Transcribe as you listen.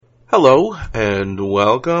Hello, and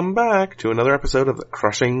welcome back to another episode of The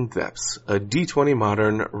Crushing Depths, a D20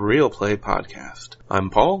 Modern Real Play podcast. I'm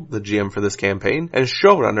Paul, the GM for this campaign, and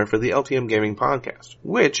showrunner for the LTM Gaming podcast,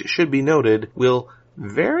 which, should be noted, will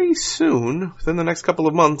very soon, within the next couple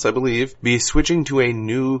of months, I believe, be switching to a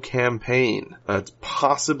new campaign. It's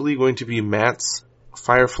possibly going to be Matt's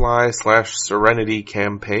Firefly/Serenity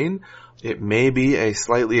campaign. It may be a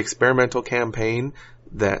slightly experimental campaign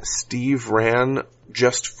that Steve ran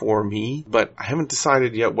just for me, but I haven't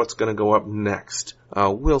decided yet what's going to go up next.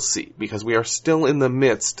 We'll see, because we are still in the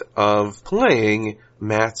midst of playing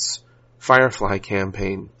Matt's Firefly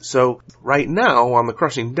campaign. So right now on the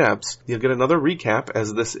Crushing Depths, you'll get another recap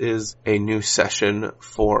as this is a new session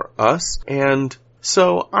for us. And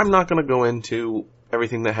so I'm not going to go into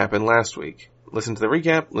everything that happened last week. Listen to the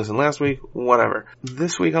recap, listen last week, whatever.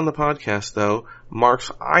 This week on the podcast, though, marks,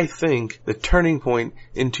 I think, the turning point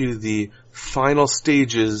into the final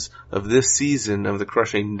stages of this season of the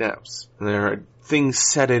Crushing Depths. There are things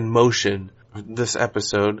set in motion this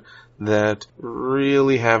episode that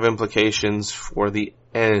really have implications for the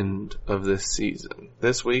end of this season.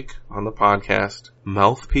 This week on the podcast,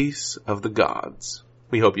 Mouthpiece of the Gods.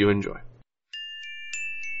 We hope you enjoy.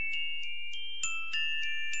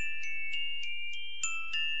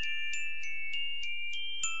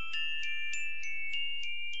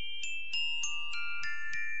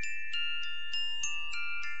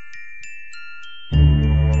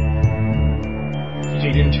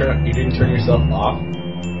 You didn't turn yourself off?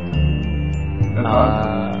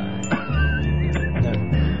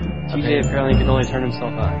 TJ apparently can only turn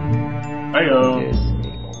himself on. Hi-yo.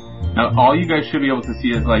 Now, all you guys should be able to see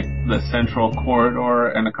is, like, the central corridor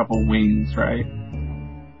and a couple wings, right?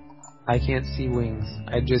 I can't see wings.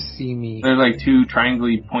 I just see me. There's, like, two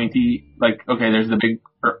triangly pointy, like, okay, there's the big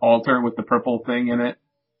altar with the purple thing in it.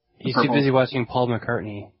 He's too busy watching Paul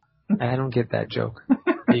McCartney. I don't get that joke.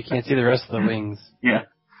 You can't see the rest of the wings. Yeah.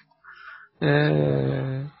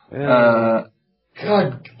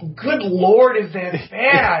 God, good lord, is that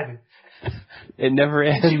bad? It never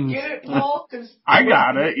ends. Did you get it, Paul? I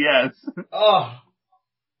got it, yes. Oh.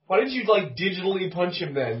 Why didn't you, like, digitally punch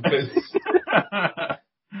him then?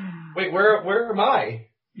 Wait, where am I?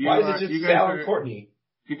 Why is it just Sal and Courtney?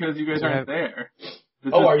 Because you guys aren't there.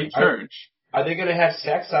 This are is you? Church. Are they gonna have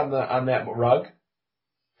sex on that rug?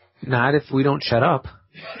 Not if we don't shut up.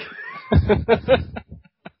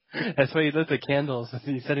 That's why he lit the candles.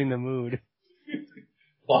 He's setting the mood.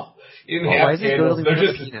 Well, you didn't have candles.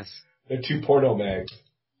 They're two porno mags.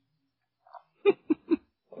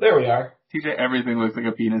 There we are. TJ, everything looks like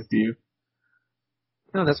a penis to you.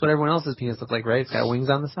 No, that's what everyone else's penis looks like, right? It's got wings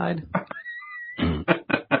on the side.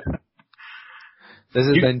 This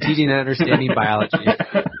has been TJ Not Understanding Biology.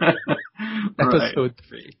 Episode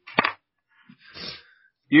 3.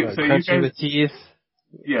 Crunchy with teeth.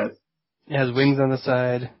 Yes. It has wings on the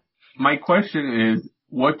side. My question is,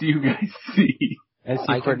 what do you guys see?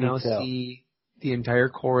 I can now see the entire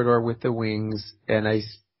corridor with the wings, and I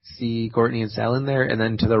see Courtney and Sal in there, and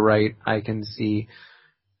then to the right, I can see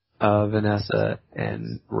Vanessa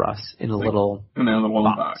and Russ in a little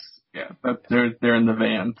box. Yeah, they're in the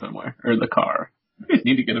van somewhere, or the car. We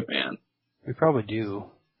need to get a van. We probably do.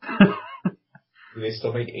 Do they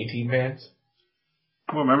still make 18 vans?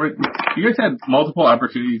 Well, remember, you guys had multiple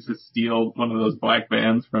opportunities to steal one of those black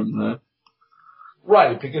vans from the...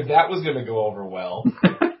 Right, because that was going to go over well.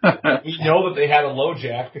 We know that they had a low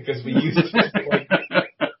jack because we used to,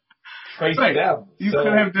 trace them. You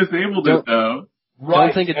could have disabled it, though.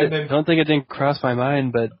 Right. Don't think it didn't cross my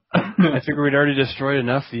mind, but I figure we'd already destroyed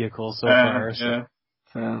enough vehicles so far. Yeah.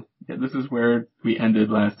 So, this is where we ended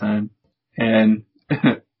last time. And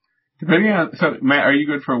depending on... So, Matt, are you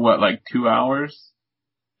good for what, like 2 hours?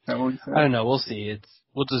 Is that what you said? I don't know. We'll see.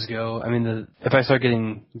 We'll just go. I mean, if I start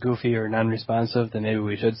getting goofy or non-responsive, then maybe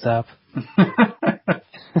we should stop.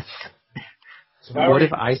 What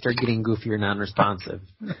if I start getting goofy or non-responsive?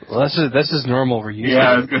 Well, that's just normal. We're used to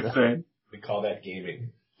I was going to say. We call that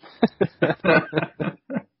gaming.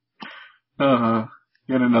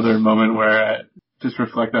 Yet another moment where I just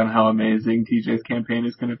reflect on how amazing TJ's campaign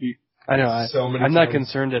is going to be. I know. I'm not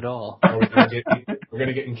concerned at all. We're going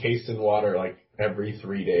to get encased in water like every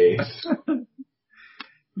 3 days.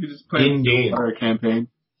 We just play in-game for a campaign.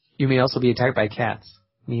 You may also be attacked by cats.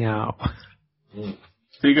 Meow.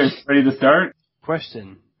 So you guys ready to start?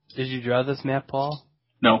 Question. Did you draw this map, Paul?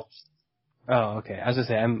 No. Oh, okay. I was going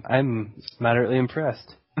to say, I'm moderately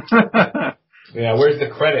impressed. Yeah, where's the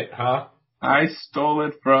credit, huh? I stole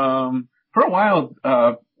it from... For a while,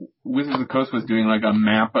 Wizards of the Coast was doing like a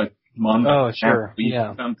map a month. Oh, sure.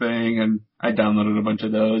 Yeah. Something, and I downloaded a bunch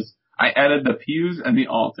of those. I added the pews and the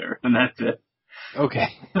altar, and that's it. Okay.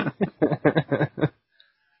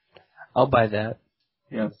 I'll buy that.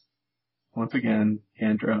 Yes. Once again,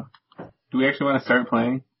 Andrew. Do we actually want to start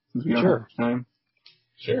playing? Since we don't have time?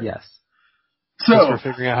 Sure. Yes. So So, we're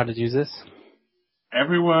figuring out how to use this.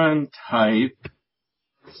 everyone type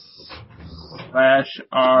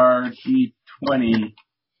 /RD20.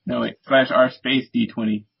 No, wait, /R space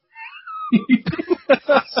D20.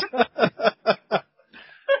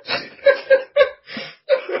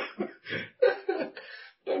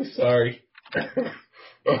 I'm sorry.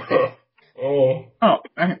 Oh,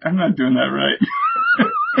 I'm not doing that right.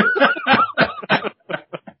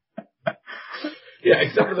 Yeah,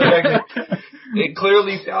 except for the fact that it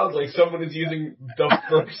clearly sounds like someone is using the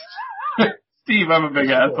first. Steve, I'm a big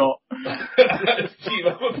asshole. Steve,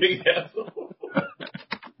 I'm a big asshole.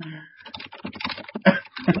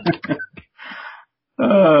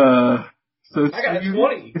 So I got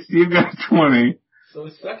 20. Steve got 20. So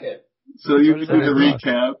second. So you can do the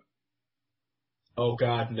recap. Oh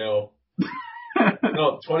God, no.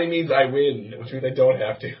 No, 20 means I win, which means I don't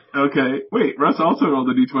have to. Okay. Wait, Russ also rolled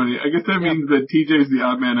a d20. I guess that means that TJ's the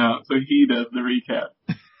odd man out, so he does the recap.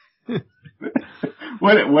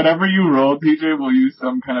 Whatever you roll, TJ will use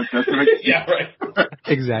some kind of testament. Yeah, right.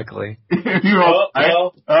 Exactly. If you roll,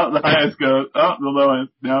 the highest goes. Oh, the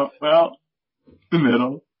lowest. No, well, the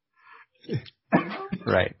middle.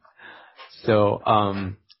 Right. So,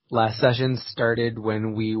 last session started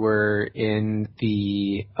when we were in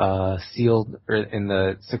the sealed or in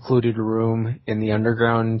the secluded room in the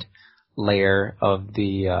underground lair of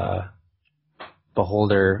the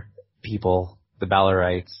Beholder people, the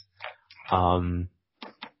Balorites.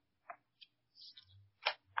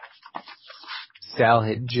 Sal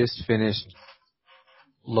had just finished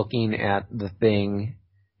looking at the thing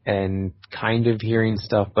and kind of hearing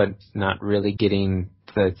stuff, but not really getting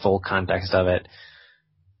the full context of it.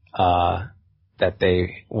 That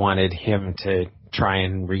they wanted him to try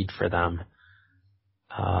and read for them.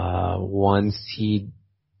 Once he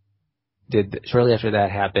did, shortly after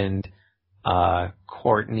that happened,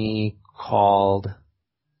 Courtney called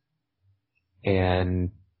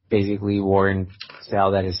and basically warned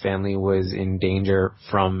Sal that his family was in danger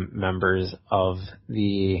from members of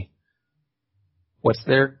the, what's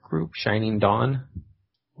their group? Shining Dawn?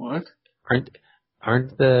 What?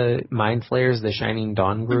 Aren't the Mind Flayers the Shining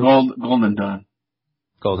Dawn group? Golden Dawn.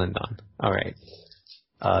 Golden Dawn. All right.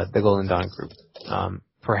 The Golden Dawn group.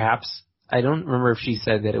 Perhaps, I don't remember if she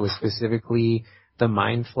said that it was specifically the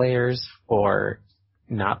Mind Flayers or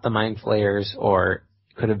not the Mind Flayers, or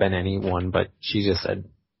could have been anyone, but she just said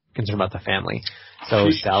concerned about the family.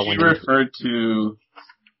 So she Sal went referred to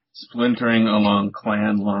splintering along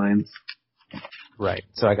clan lines. Right.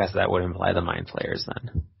 So I guess that would imply the Mind Flayers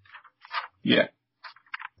then. Yeah.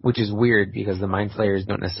 Which is weird because the Mind Flayers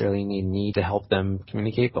don't necessarily need me to help them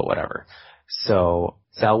communicate, but whatever. So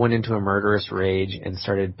Sal went into a murderous rage and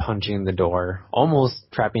started punching the door,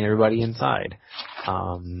 almost trapping everybody inside.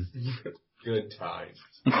 Good times.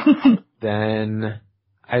 Then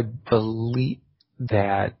I believe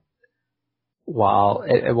that while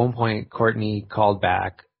at one point Courtney called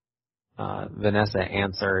back, Vanessa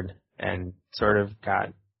answered and sort of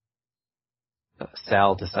got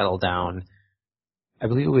Sal to settle down. I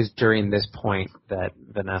believe it was during this point that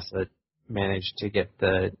Vanessa managed to get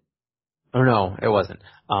the... Oh, no, it wasn't.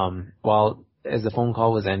 As the phone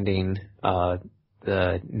call was ending,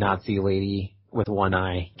 the Nazi lady with one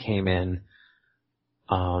eye came in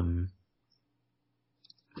and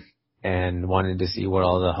wanted to see what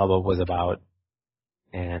all the hubbub was about.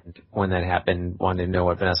 And when that happened, wanted to know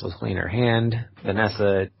what Vanessa was holding in her hand.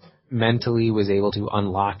 Vanessa mentally was able to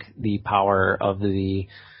unlock the power of the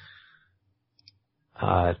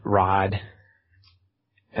rod,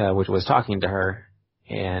 which was talking to her,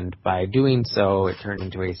 and by doing so, it turned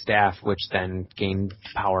into a staff, which then gained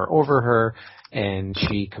power over her, and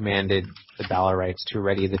she commanded the Balorites to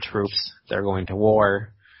ready the troops. They're going to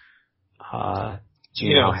war.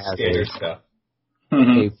 She now has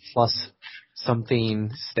a plus something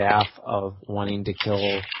staff of wanting to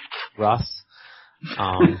kill Russ.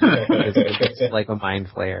 It's like a mind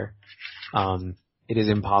flayer. It is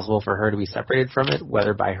impossible for her to be separated from it,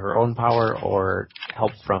 whether by her own power or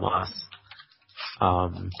help from us.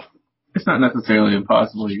 It's not necessarily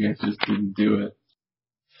impossible. You guys just didn't do it.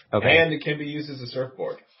 Okay. And it can be used as a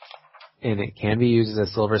surfboard. And it can be used as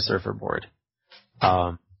a silver surfer board.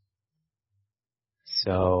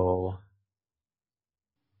 So,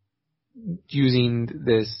 using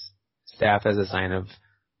this staff as a sign of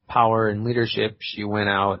power and leadership, she went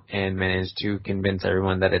out and managed to convince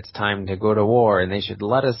everyone that it's time to go to war and they should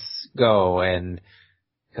let us go, and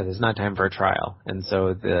because it's not time for a trial. And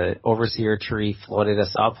so the overseer tree floated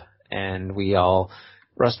us up, and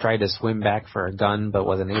Russ tried to swim back for a gun, but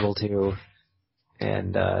wasn't able to.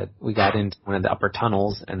 And we got into one of the upper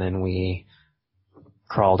tunnels, and then we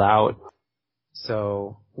crawled out.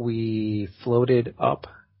 So we floated up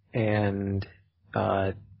and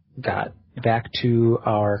got back to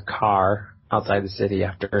our car outside the city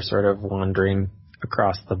after sort of wandering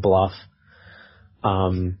across the bluff.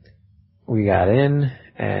 We got in,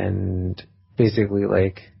 and basically,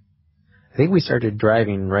 I think we started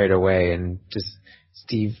driving right away, and just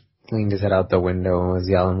Steve leaned his head out the window and was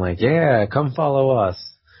yelling yeah, come follow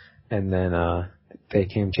us. And then they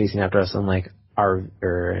came chasing after us on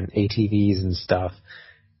and ATVs and stuff.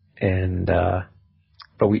 And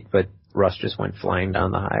but Russ just went flying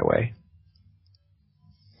down the highway.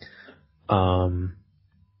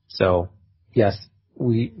 So yes,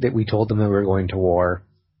 we told them that we were going to war,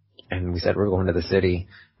 and we said we're going to the city,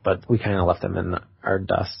 but we kind of left them in our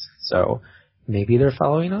dust. So maybe they're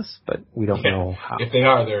following us, but we don't know how. If they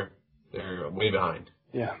are, they're way behind.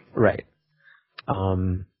 Yeah. Right.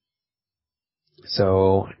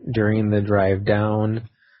 So during the drive down,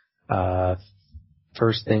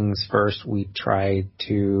 first things first, we tried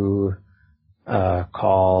to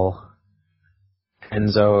call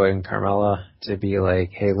Enzo and Carmela to be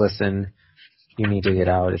hey, listen, you need to get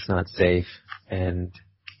out. It's not safe. And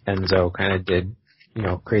Enzo kind of did,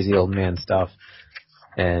 crazy old man stuff.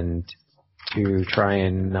 And to try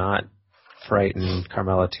and not frighten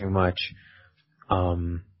Carmela too much,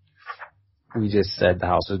 we just said the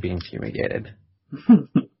house was being fumigated.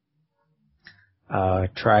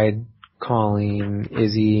 Tried calling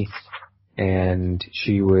Izzy, and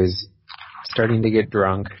she was starting to get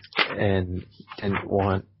drunk and didn't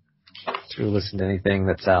want to listen to anything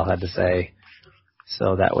that Sal had to say.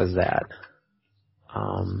 So that was that.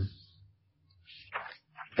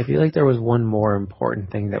 I feel like there was one more important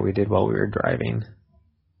thing that we did while we were driving.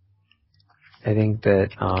 I think that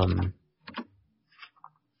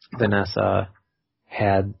Vanessa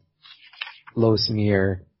had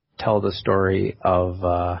Losmir tell the story of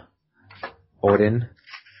Odin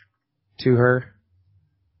to her.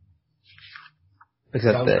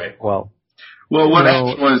 Except Sounds that, right. well, what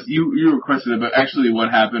happened was, you requested it, but actually what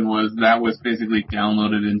happened was that was basically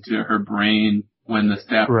downloaded into her brain when the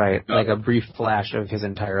staff... Right, like a brief flash of his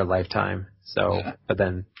entire lifetime. So, yeah. But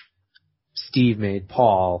then Steve made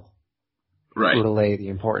Paul relay the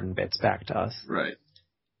important bits back to us. Right.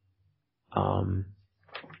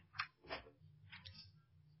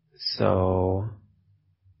 So,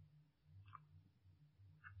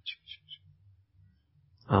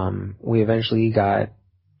 we eventually got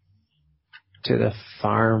to the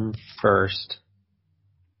farm first.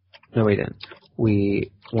 No, we didn't.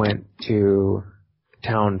 We went to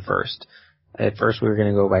town first. At first we were going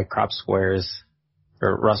to go by Crop Squares,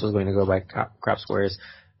 or Russ was going to go by Crop Squares,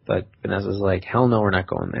 but Vanessa was like, hell no, we're not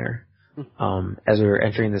going there. As we were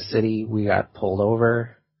entering the city, we got pulled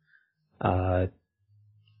over.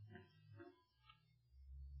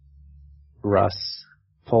 Russ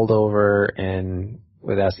pulled over and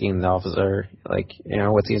was asking the officer,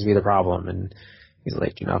 what seems to be the problem? And he's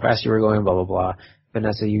like, how fast you were going, blah, blah, blah.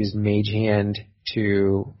 Vanessa used Mage Hand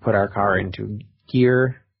to put our car into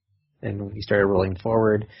gear, and we started rolling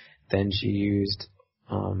forward. Then she used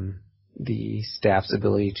the staff's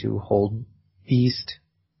ability to hold Beast,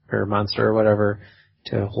 or Monster or whatever,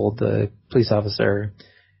 to hold the police officer,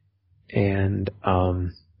 and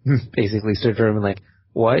basically stood for him and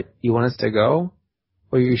what? You want us to go?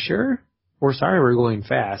 Are you sure? We're sorry we're going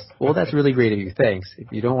fast. Well, that's really great of you. Thanks.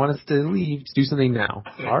 If you don't want us to leave, just do something now.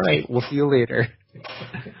 All right, we'll see you later.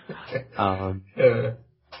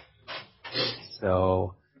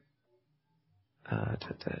 So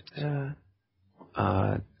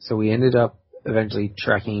we ended up eventually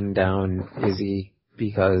tracking down Izzy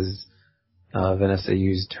because Vanessa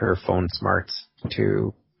used her phone smarts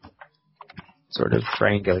to sort of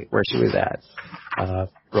triangulate where she was at.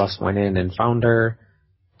 Russ went in and found her,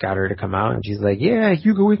 got her to come out, and she's like, yeah,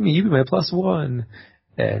 you go with me, you be my +1.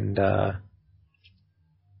 And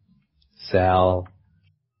Sal,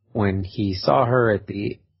 when he saw her at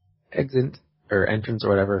the exit or entrance or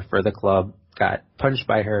whatever for the club, got punched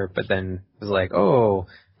by her, but then was like, oh,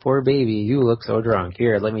 poor baby, you look so drunk.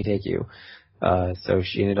 Here, let me take you. So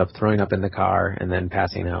she ended up throwing up in the car and then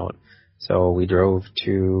passing out. So we drove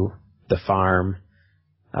to the farm.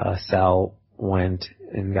 Sal went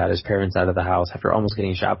and got his parents out of the house after almost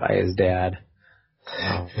getting shot by his dad.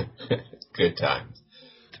 Good times.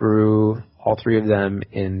 Threw all three of them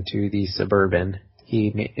into the Suburban.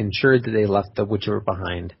 He ensured that they left the Witcher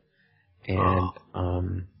behind. And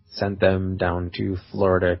sent them down to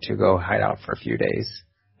Florida to go hide out for a few days,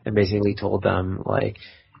 and basically told them, like,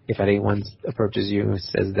 if anyone approaches you and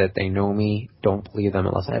says that they know me, don't believe them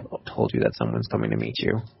unless I've told you that someone's coming to meet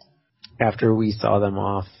you. After we saw them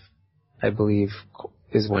off, I believe,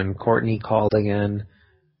 is when Courtney called again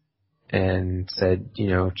and said,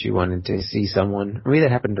 she wanted to see someone. Maybe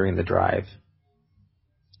that happened during the drive.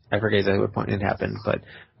 I forget exactly what point it happened, but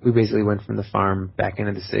we basically went from the farm back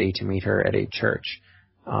into the city to meet her at a church.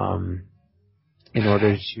 In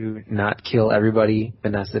order to not kill everybody,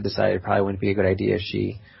 Vanessa decided it probably wouldn't be a good idea if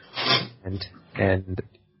she and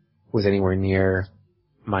was anywhere near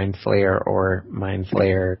Mind Flayer or Mind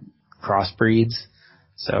Flayer crossbreeds.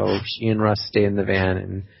 So she and Russ stayed in the van,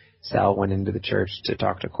 and Sal went into the church to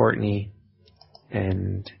talk to Courtney.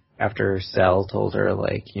 And after Sal told her,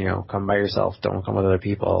 come by yourself, don't come with other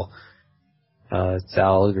people,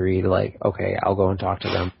 Sal agreed, okay, I'll go and talk to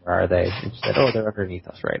them. Where are they? And she said, they're underneath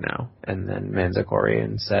us right now. And then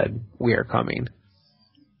Manzakorian said, we are coming.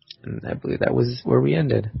 And I believe that was where we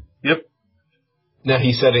ended. Yep. Now,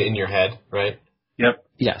 he said it in your head, right? Yep.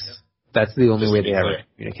 Yes. That's the only way they ever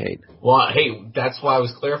communicate. Well, hey, that's why I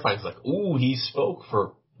was clarifying. It's he spoke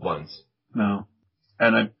for once. No.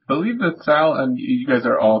 And I believe that Sal and you guys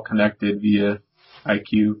are all connected via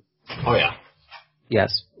IQ. Oh, yeah.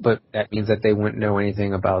 Yes, but that means that they wouldn't know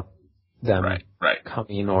anything about them right.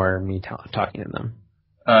 coming or me talking to them.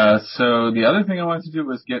 So the other thing I wanted to do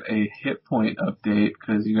was get a hit point update,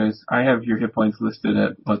 because you guys, I have your hit points listed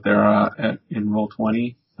at what they're at in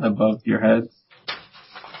Roll20 above your heads.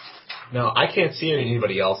 No, I can't see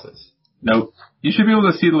anybody else's. Nope. You should be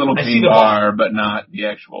able to see the little green bar, but not the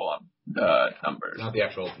actual numbers. Not the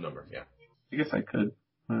actual number, yeah. I guess I could.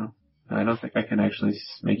 Well, I don't think I can actually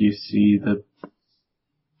make you see the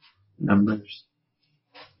numbers.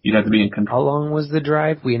 You'd have to be in control. How long was the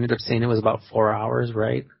drive? We ended up saying it was about 4 hours,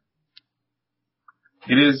 right?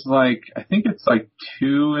 It is I think it's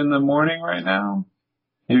 2 in the morning right now.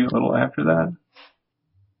 Maybe a little after that.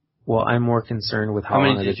 Well, I'm more concerned with how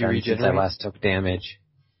long many did you since I regenerate? last took damage.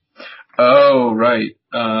 Oh, right.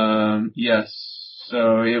 Yes.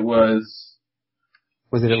 So it was...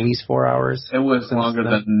 Was it at least 4 hours? It was longer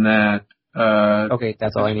than that. Okay,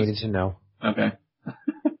 that's all I needed to know. Okay.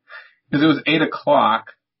 Because it was 8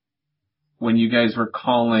 o'clock when you guys were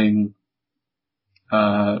calling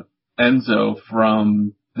Enzo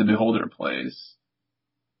from the Beholder place,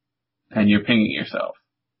 and you're pinging yourself.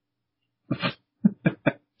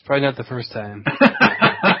 Probably not the first time.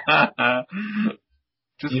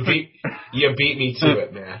 You beat me to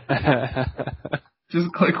it, man.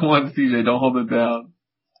 Just click once, CJ. Don't hold it down.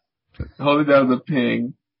 Hold it down as a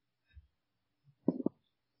ping.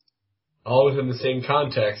 All within the same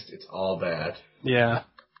context, it's all bad. Yeah.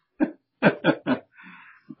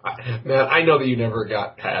 Man, I know that you never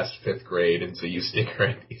got past 5th grade, and so you stick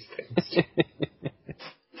around these things.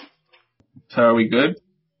 So are we good?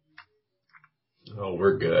 Oh,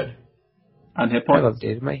 we're good. On hit I've points?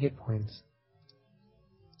 updated my hit points.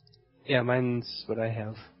 Yeah, mine's what I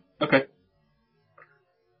have. Okay.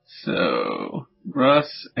 So,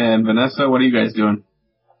 Russ and Vanessa, what are you guys doing?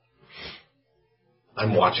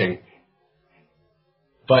 I'm watching.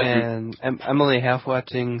 But And I'm only half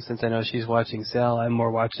watching since I know she's watching Sal. I'm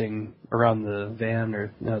more watching around the van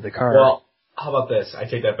or the car. Well, how about this? I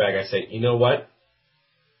take that back. I say, you know what?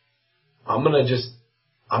 I'm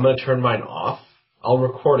gonna turn mine off. I'll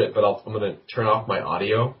record it, but I'm gonna turn off my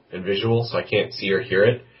audio and visual so I can't see or hear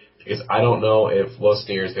it, because I don't know if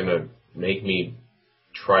Losnier is gonna make me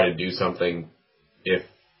try to do something if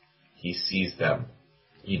he sees them,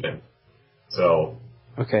 even. So.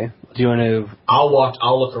 Okay. Do you want to?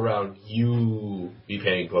 I'll look around. You be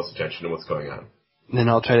paying close attention to what's going on. Then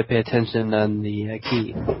I'll try to pay attention on the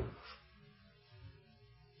key.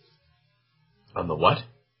 On the what?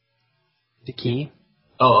 The key?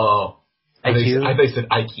 Oh. I thought IQ? you said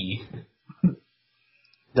Ikey.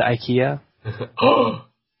 The IKEA? Oh.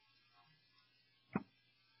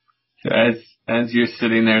 So as you're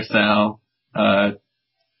sitting there, Sal, Karanzan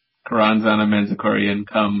and Manzakorian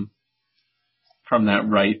come from that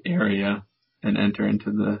right area and enter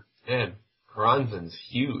into the... Man, Karanzan's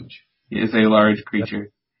huge. He is a large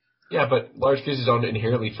creature. Yeah, but large creatures don't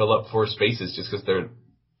inherently fill up 4 spaces just because they're...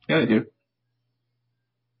 Yeah, they do.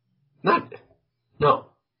 No.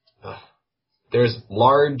 There's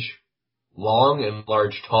large, long, and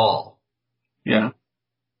large, tall. Yeah.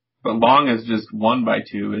 But long is just 1 by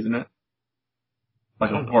 2, isn't it?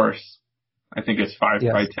 Like a horse. I think it's 5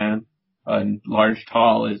 by 10. And large,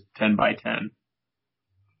 tall is 10 by 10.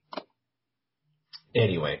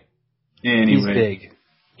 Anyway. He's big.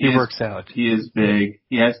 He works out. He is big.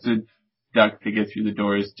 He has to duck to get through the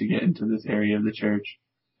doors to get into this area of the church.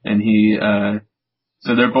 And he,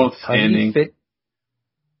 so they're both standing.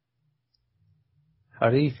 How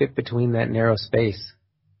do you fit between that narrow space?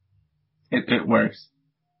 It works.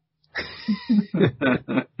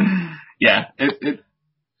 Yeah,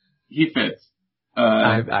 he fits.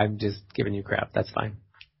 I'm just giving you crap. That's fine.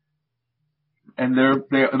 And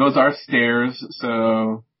those are stairs,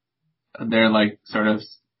 so they're like sort of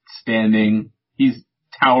standing. He's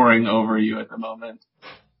towering over you at the moment.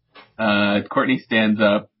 Courtney stands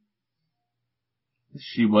up.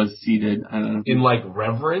 She was seated. I don't know. In like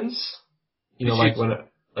reverence? You know, like when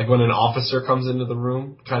an officer comes into the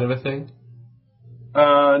room, kind of a thing?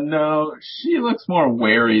 No, she looks more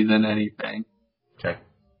wary than anything. Okay.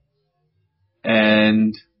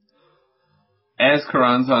 And as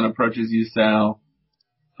Karanzan approaches you, Sal,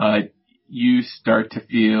 you start to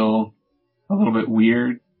feel a little bit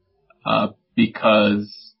weird,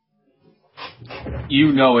 because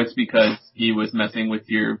you know it's because he was messing with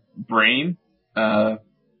your brain. So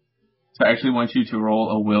I actually want you to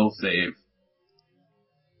roll a will save.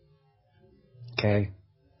 Okay.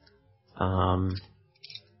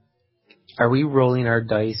 Are we rolling our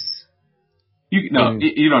dice? You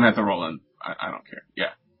don't have to roll in. I don't care.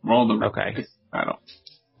 Yeah. Roll the okay. I don't.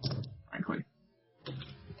 Frankly.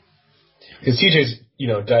 Because TJ's,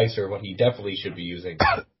 dice are what he definitely should be using.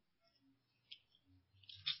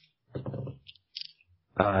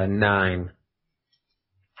 9.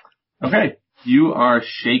 Okay. You are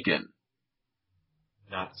shaken.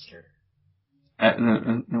 Not stirred.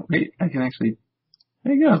 No, wait, I can actually.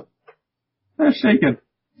 There you go. That's shaken.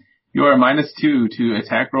 You are -2 to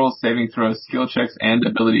attack rolls, saving throws, skill checks, and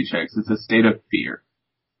ability checks. It's a state of fear.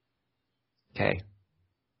 Okay.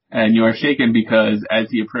 And you are shaken because as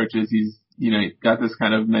he approaches, he's got this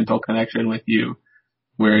kind of mental connection with you,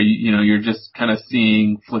 where you're just kind of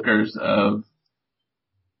seeing flickers of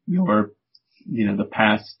your the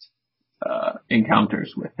past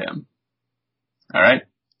encounters with him. All right.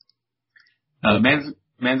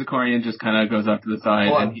 Manzikorian just kind of goes off to the side.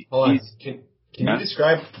 Hold on. Can you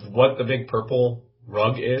describe what the big purple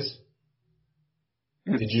rug is?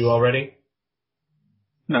 Did you already?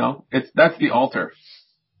 No, that's the altar.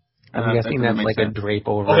 I'm guessing that's like a drape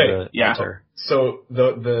over the altar. So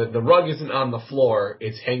the rug isn't on the floor;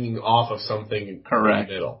 it's hanging off of something. Correct. In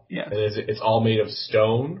the middle. Yeah. And it's all made of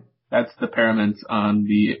stone. That's the paraments on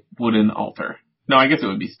the wooden altar. No, I guess it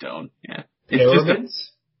would be stone. Yeah.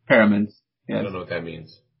 Paraments? Paraments. Yes. I don't know what that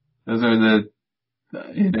means. Those are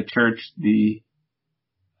in a church,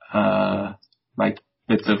 like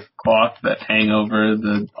bits of cloth that hang over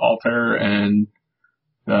the altar and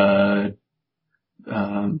the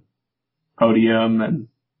podium and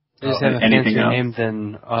they just have a anything fancier else. name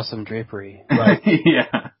than awesome drapery. Right.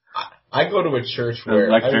 Yeah. I go to a church The where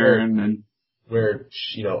lectern and wear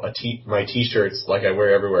my t-shirts like I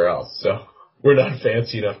wear everywhere else. So we're not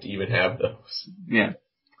fancy enough to even have those. yeah.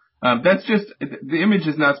 That's just the image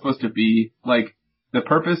is not supposed to be like the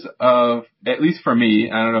purpose of, at least for me,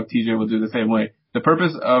 I don't know if TJ will do the same way. The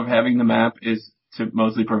purpose of having the map is to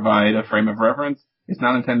mostly provide a frame of reference. It's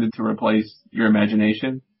not intended to replace your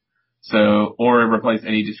imagination. Or replace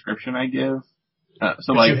any description I give. But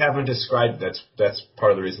you haven't described that's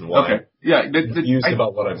part of the reason why. Okay. Yeah. I'm confused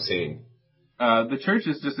about what I'm seeing. The church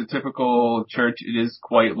is just a typical church. It is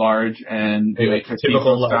quite large and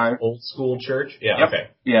typical like old school church. Yeah. Yep. Okay.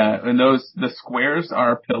 Yeah, and the squares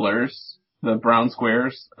are pillars, the brown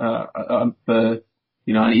squares, on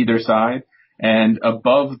either side, and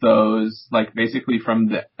above those, like basically from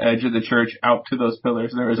the edge of the church out to those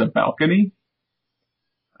pillars, there is a balcony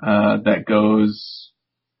that goes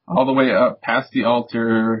all the way up past the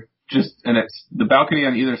altar. The balcony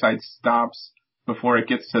on either side stops before it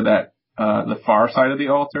gets to that. The far side of the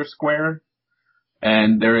altar square,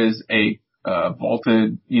 and there is a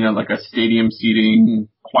vaulted, like a stadium seating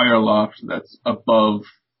choir loft that's above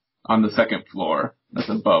on the second floor. That's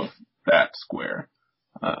above that square.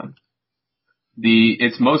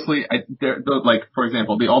 It's mostly like for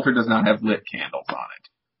example, the altar does not have lit candles on it.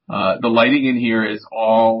 The lighting in here is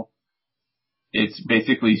it's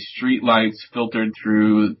basically street lights filtered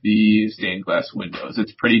through the stained glass windows.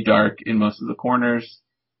 It's pretty dark in most of the corners.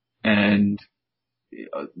 And,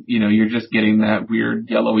 you're just getting that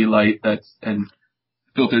weird yellowy light and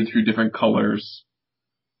filtered through different colors,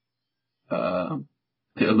 to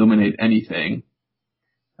illuminate anything.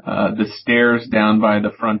 The stairs down by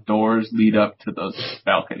the front doors lead up to those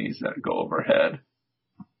balconies that go overhead.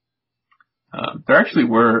 There actually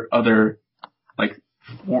were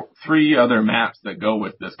three other maps that go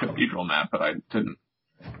with this cathedral map, but I didn't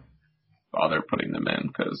bother putting them in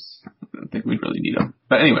because I didn't think we'd really need them.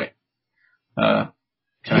 But anyway,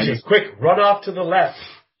 He says, quick, run off to the left.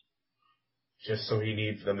 Just so he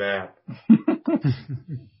needs the map.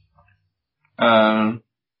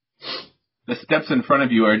 The steps in front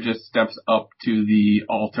of you are just steps up to the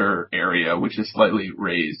altar area, which is slightly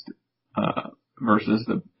raised versus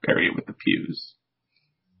the area with the pews.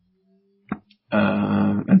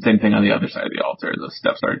 And same thing on the other side of the altar. The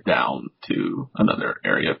steps are down to another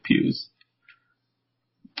area of pews.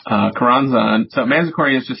 Karanzan, so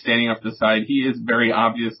Manzikori is just standing off to the side. He is very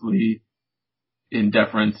obviously in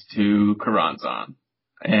deference to Karanzan.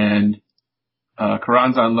 And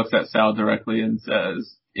Karanzan looks at Sal directly and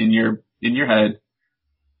says, in your head,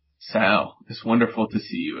 Sal, it's wonderful to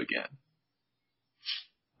see you again.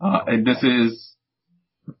 And this is,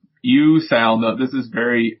 you, Sal, know this is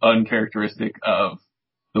very uncharacteristic of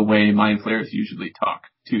the way Mind Flayers usually talk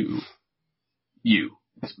to you.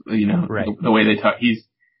 You know, right. The way they talk. He's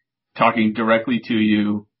talking directly to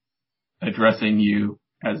you, addressing you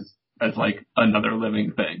as like another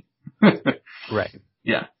living thing. Right.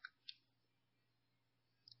 Yeah.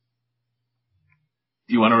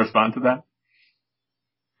 Do you want to respond to that?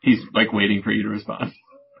 He's like waiting for you to respond.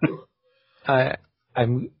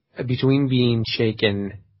 I'm between being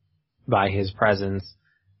shaken by his presence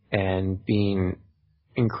and being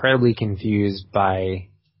incredibly confused by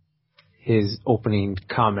his opening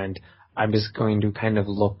comment. I'm just going to kind of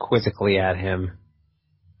look quizzically at him.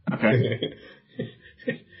 Okay.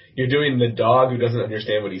 You're doing the dog who doesn't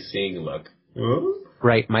understand what he's seeing look. Huh?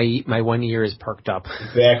 Right. My one ear is perked up.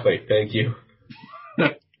 Exactly. Thank you.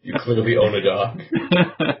 You clearly own a dog.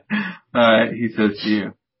 He says to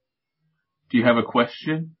you, do you have a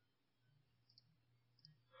question?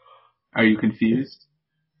 Are you confused?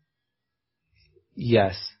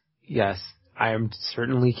 Yes. I am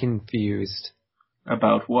certainly confused.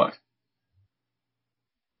 About what?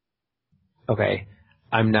 Okay.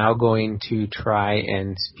 I'm now going to try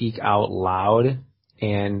and speak out loud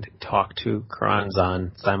and talk to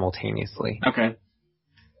Karanzan simultaneously. Okay.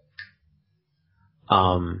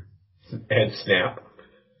 And snap.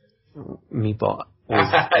 Meatball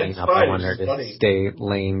was getting up. I want her to funny. stay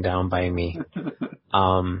laying down by me.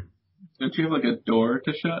 Don't you have like a door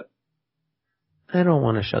to shut? I don't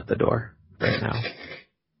want to shut the door right now.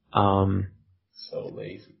 So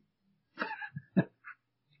lazy.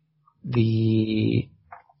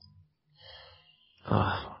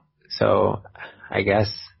 So I guess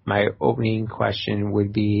my opening question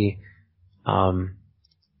would be,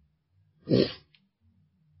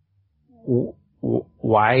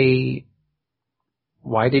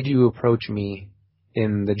 why did you approach me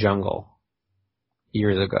in the jungle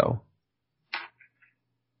years ago?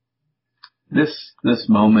 This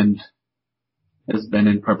moment has been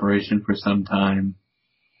in preparation for some time.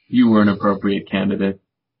 You were an appropriate candidate.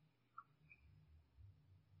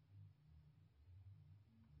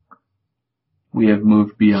 We have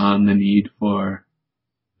moved beyond the need for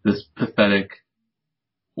this pathetic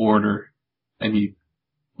order. And he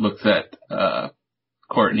looks at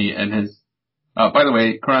Courtney and his... by the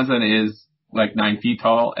way, Karanzan is like 9 feet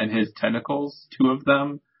tall, and his tentacles, 2 of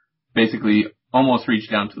them, basically almost reach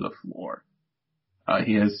down to the floor.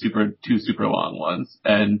 He has 2 super long ones,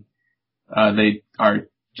 and they are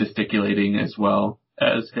gesticulating as well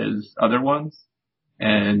as his other ones.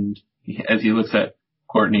 And as he looks at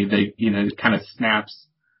Courtney, they, it kind of snaps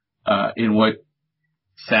in what,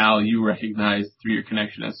 Sal, you recognize through your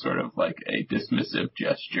connection as sort of like a dismissive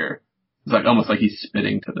gesture. It's like almost like he's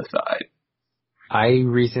spitting to the side. I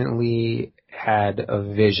recently had a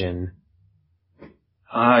vision.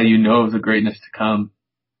 You know of the greatness to come.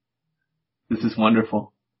 This is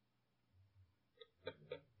wonderful.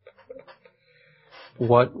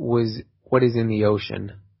 What is in the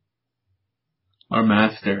ocean? Our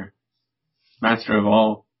master of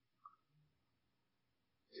all.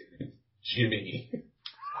 Jimmy.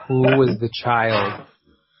 Who was the child?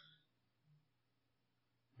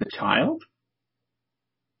 The child?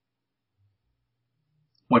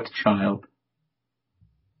 What child?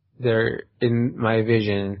 There, in my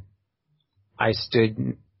vision, I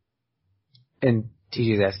stood, and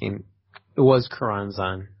TJ's asking, it was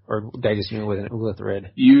Karanzan, or did I just knew it was an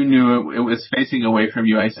Ulythrid? You knew it was facing away from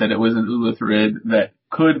you. I said it was an Ulythrid that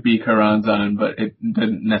could be Karanzan, but it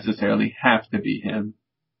didn't necessarily have to be him.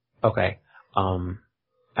 Okay.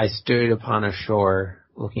 I stood upon a shore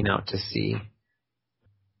looking out to sea.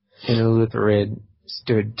 An Ulythrid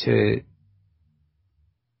stood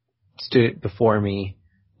before me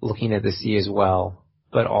looking at the sea as well,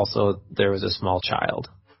 but also there was a small child.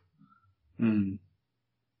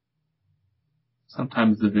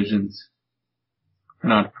 Sometimes the visions are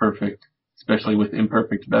not perfect, especially with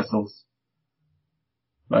imperfect vessels.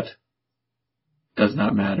 But Does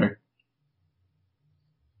not matter.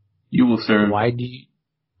 You will serve. Why do you...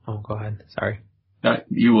 Oh, go ahead. Sorry.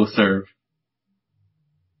 You will serve.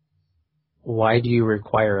 Why do you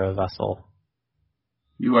require a vessel?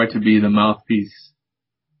 You are to be the mouthpiece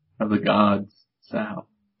of the gods, Sal.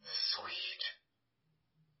 Sweet.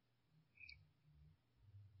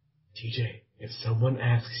 TJ, if someone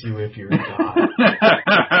asks you if you're a god,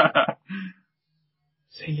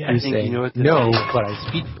 say yes. You think say, you know what to no, say. but I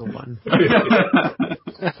speak for one.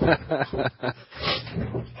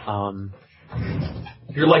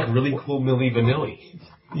 You're like really cool Milli Vanilli.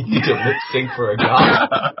 You need to lip sync for a god.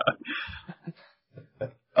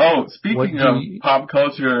 Oh, speaking What of do you- pop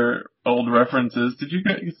culture old references, did you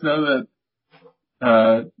guys know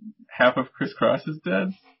that half of Criss Cross is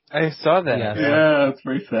dead? I saw that. Yeah. Yeah, it's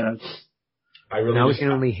very sad. I really Now we just-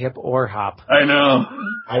 can only hip or hop. I know.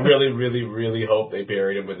 I really, really, really hope they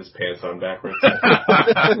buried him with his pants on backwards.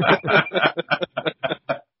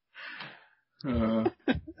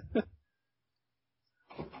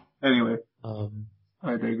 Anyway, Um,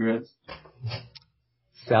 I digress.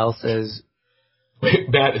 Sal says, Wait,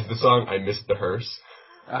 Matt, is the song I Missed the Hearse?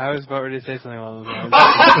 I was about ready to say something along those lines.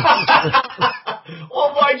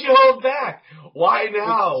 Well, why'd you hold back? Why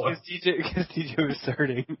now? Because TJ was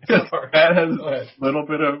starting. That has a little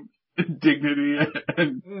bit of dignity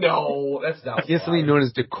and No, that's not he has why. something known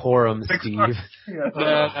as decorum, Steve. Not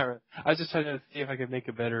really. I was just trying to see if I could make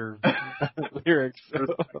a better lyrics. for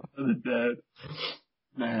the dead.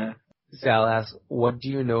 Nah. Sal asks, what do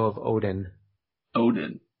you know of Odin?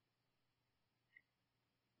 Odin.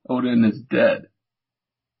 Odin is dead.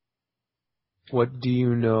 What do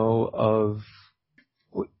you know of...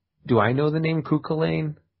 Do I know the name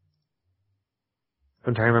Cuchulainn?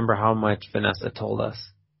 I'm trying to remember how much Vanessa told us.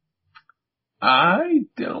 I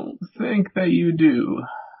don't think that you do.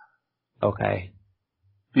 Okay.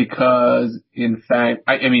 Because, in fact,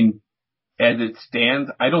 I mean, as it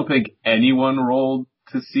stands, I don't think anyone rolled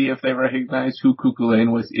to see if they recognized who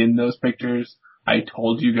Cuchulainn was in those pictures. I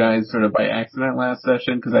told you guys sort of by accident last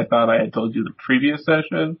session because I thought I had told you the previous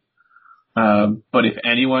session. But if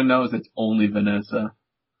anyone knows, it's only Vanessa.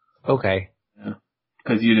 Okay.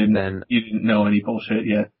 Because you didn't Then, know any bullshit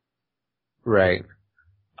yet. right.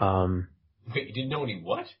 Wait, you didn't know any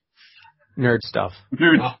what? Nerd stuff.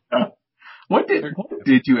 Dude, what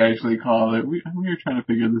did you actually call it? We were trying to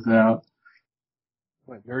figure this out.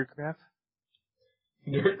 What, Nerdcraft?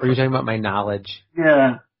 Nerd. Are you talking about my knowledge?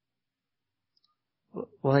 Yeah.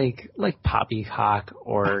 Like poppycock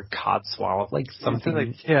or codswallop, like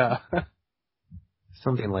something Yeah.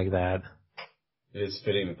 something like that. It is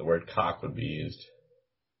fitting that the word cock would be used.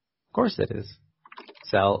 Of course it is.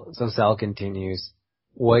 So Sal continues.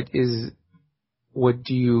 What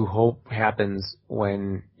do you hope happens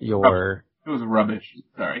when your... It was rubbish.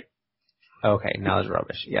 Sorry. Okay, knowledge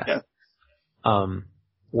rubbish, yes. Yeah.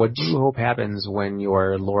 What do you hope happens when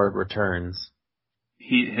your lord returns?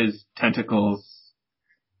 His tentacles.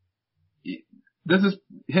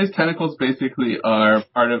 His tentacles basically are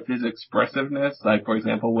part of his expressiveness. Like, for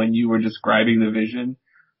example, when you were describing the vision,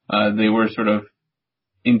 they were sort of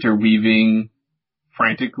interweaving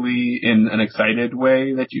frantically in an excited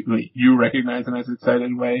way that you recognize in an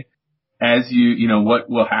excited way. As what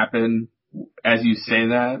will happen as you say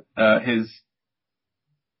that,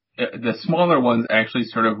 the smaller ones actually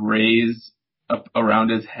sort of raise up around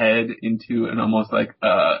his head into an almost like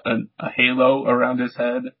a halo around his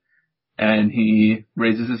head. And he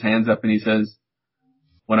raises his hands up and he says,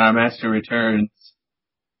 when our master returns,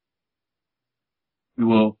 we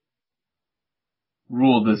will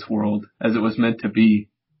rule this world as it was meant to be.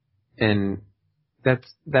 And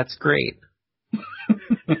that's great.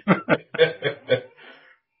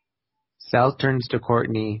 Sal turns to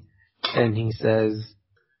Courtney and he says,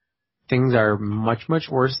 things are much, much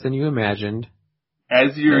worse than you imagined.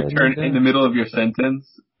 As you return in the middle of your sentence,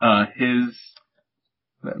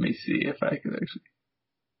 let me see if I could actually.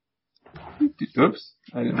 Oops,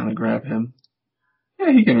 I didn't want to grab him.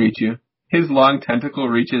 Yeah, he can reach you. His long tentacle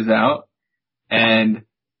reaches out, and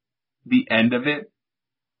the end of it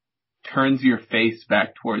turns your face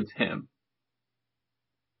back towards him.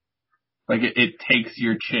 Like it takes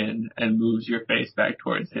your chin and moves your face back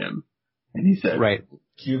towards him. And he says, right.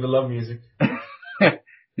 Cue the love music.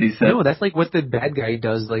 He said, no, that's like what the bad guy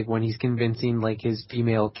does, like when he's convincing like his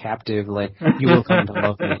female captive, like, you will come to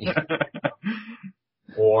love me.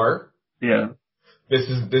 Or yeah. This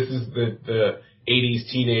is the 80s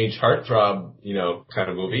teenage heartthrob, kind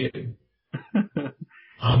of movie.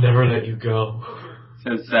 I'll never let you go.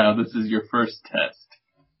 Says Sal, this is your first test.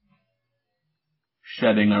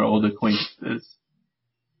 Shedding our old acquaintances.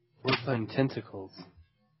 We're playing tentacles.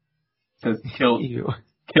 Says kill You.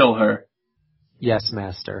 her. Yes,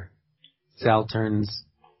 master. Sal turns.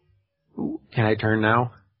 Can I turn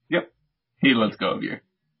now? Yep. He lets go of you.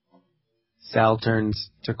 Sal turns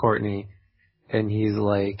to Courtney, and he's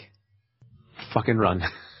like, "Fucking run."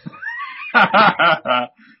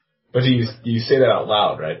 But you say that out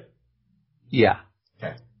loud, right? Yeah.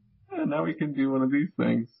 Okay. Now we can do one of these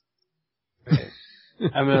things.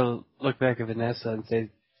 I'm gonna look back at Vanessa and say,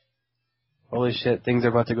 "Holy shit, things are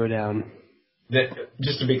about to go down."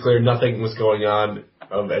 Just to be clear, nothing was going on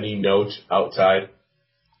of any note outside?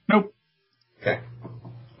 Nope. Okay.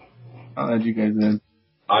 I'll add you guys in.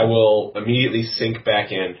 I will immediately sink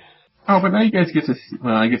back in. Oh, but now you guys get to see,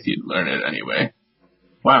 well, I guess you'd learn it anyway.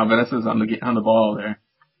 Wow, Vanessa's on the ball there.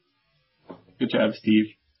 Good job,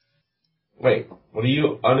 Steve. Wait, what are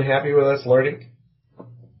you unhappy with us learning?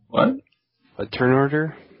 What? A turn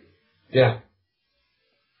order? Yeah.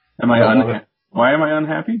 Why am I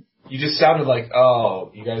unhappy? You just sounded like,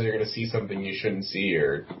 oh, you guys are going to see something you shouldn't see,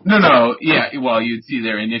 or... No, yeah, well, you'd see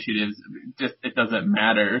their initiatives, just, it doesn't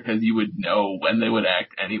matter, because you would know when they would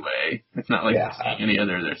act anyway. It's not like you're seeing any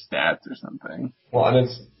other of their stats or something. Well,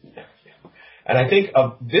 and I think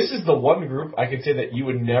this is the one group I could say that you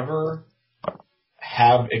would never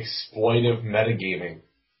have exploitive metagaming.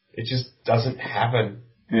 It just doesn't happen.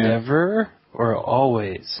 Yeah. Never or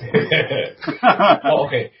always? Well,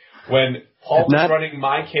 okay, when Paul's running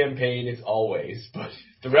my campaign, it's always, but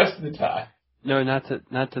the rest of the time. No, not to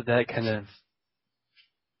that kind of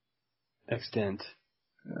extent.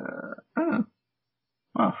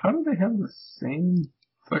 Wow, how do they have the same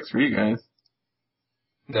flex for you guys?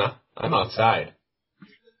 No, I'm outside.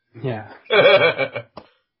 Yeah.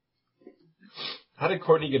 How did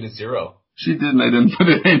Courtney get a 0? She didn't, I didn't put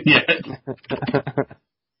it in yet.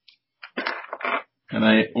 And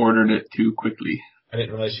I ordered it too quickly. I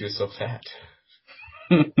didn't realize she was so fat.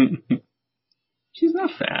 She's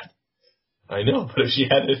not fat. I know, but if she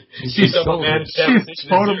had it, She's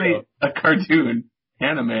totally a cartoon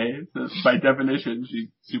anime. So by definition, she's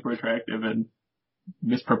super attractive and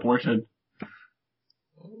misproportioned.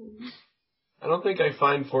 I don't think I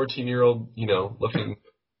find 14-year-old, looking.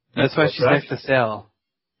 That's why she's next to Sal.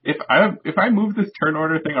 If I move this turn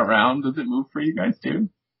order thing around, does it move for you guys too?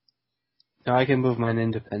 No, I can move mine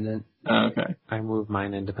independent. Oh, okay. I move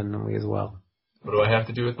mine independently as well. What do I have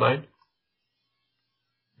to do with mine?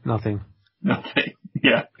 Nothing. Nothing.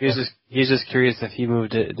 Yeah. He's just curious if he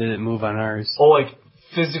moved it, did it move on ours? Oh, like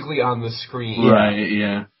physically on the screen. Right,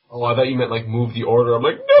 yeah. Oh, I thought you meant like move the order. I'm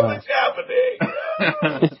like, nothing's happening.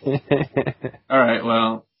 Alright,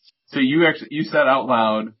 well, so you said out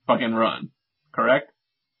loud, fucking run, correct?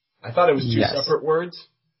 I thought it was two separate words.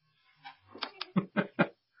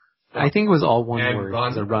 I think it was all one And word. run. It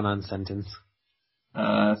was a run-on sentence.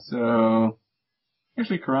 So,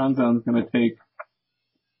 actually Karanzan's gonna take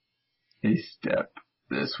a step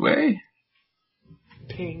this way.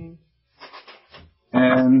 Ping.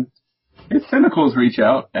 And his tentacles reach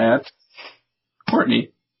out at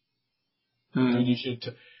Courtney. Dude, you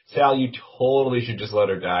should, Sal, you totally should just let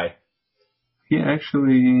her die. He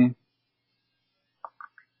actually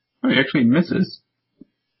misses.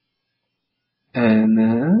 And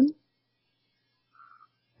then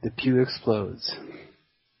The pew explodes.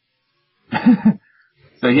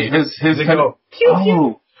 so his go, pew, pew.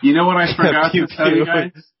 Oh, you know what I forgot Pew, to tell you pew.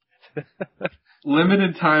 guys?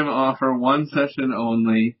 Limited time offer, 1 session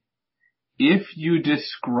only. If you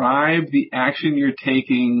describe the action you're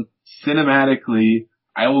taking cinematically,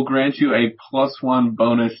 I will grant you a +1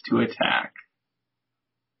 bonus to attack.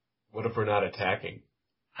 What if we're not attacking?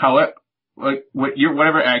 However,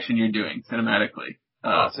 whatever action you're doing cinematically,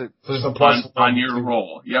 So there's a plus on your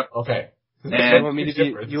roll. Yep. Okay. You And want me to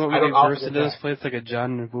be burst into this place like a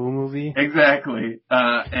John Woo movie? exactly.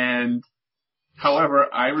 And however,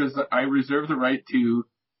 I reserve the right to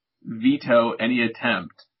veto any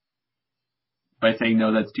attempt by saying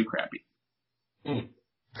no, that's too crappy.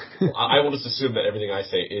 I will just assume that everything I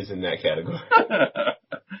say is in that category.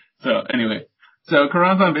 So anyway, so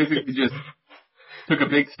Karanzan basically just took a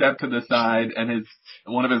big step to the side, and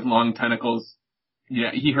one of his long tentacles.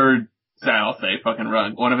 Yeah, he heard Sal say "fucking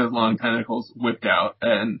run." One of his long tentacles whipped out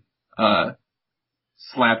and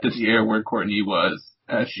slapped at the air where Courtney was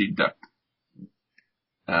as she ducked.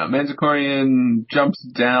 Manzikorian jumps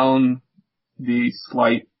down the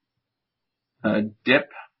slight dip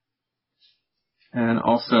and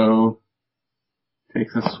also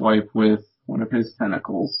takes a swipe with one of his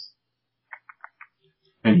tentacles.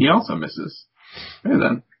 And he also misses. Okay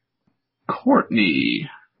then. Courtney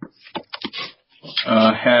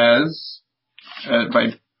has, by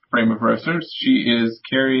frame of reference, she is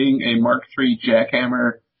carrying a Mark III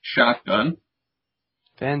jackhammer shotgun.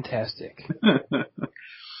 Fantastic.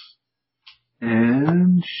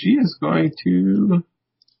 And she is going to...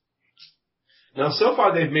 Now, so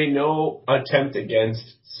far they've made no attempt against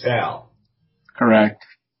Sal. Correct.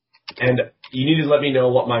 And you need to let me know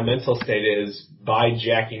what my mental state is by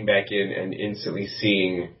jacking back in and instantly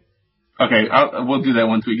seeing... Okay, we'll do that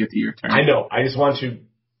once we get to your turn. I know. I just want to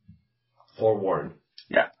forewarn.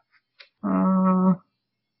 Yeah.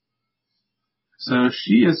 So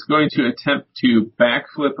she is going to attempt to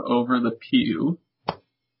backflip over the pew.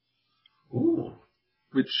 Ooh.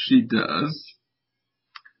 Which she does.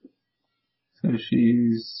 So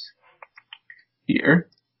she's here.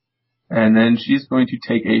 And then she's going to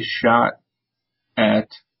take a shot at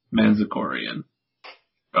Manzikorian.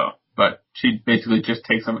 Oh, but she basically just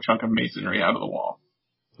takes a chunk of masonry out of the wall.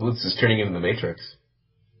 Well, this is turning into the Matrix.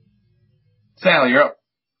 Sal, you're up.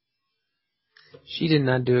 She did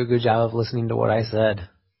not do a good job of listening to what I said.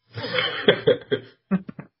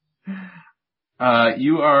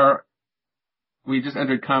 We just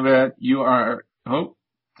entered combat.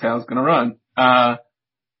 Sal's gonna run.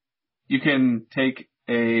 You can take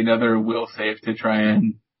another will save to try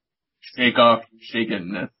and shake off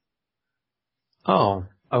shakenness. Oh,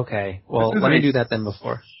 okay. Well, let me do that then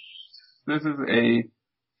before. This is a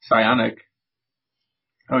psionic.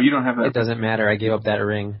 Oh, you don't have that. It doesn't matter. I gave up that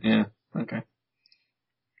ring. Yeah, okay.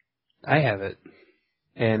 I have it.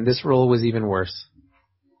 And this roll was even worse.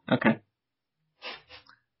 Okay.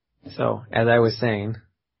 So, as I was saying,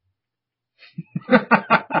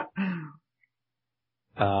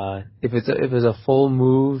 if it's a full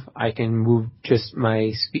move, I can move just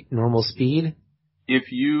my normal speed.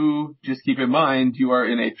 If you just keep in mind, you are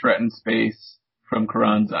in a threatened space from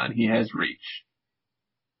Karanzan. He has reach.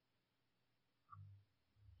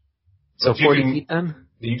 So 40 feet then?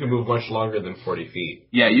 You can move much longer than 40 feet.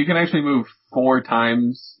 Yeah, you can actually move 4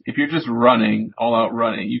 times. If you're just running, all out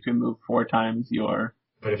running, you can move 4 times your...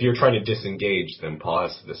 But if you're trying to disengage, then Paul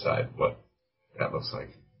has to decide what that looks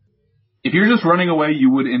like. If you're just running away,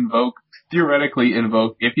 you would theoretically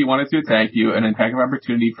invoke, if he wanted to attack you, an attack of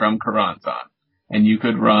opportunity from Karanzan. And you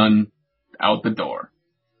could run out the door.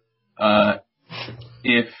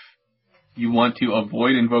 If you want to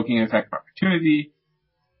avoid invoking an attack of opportunity,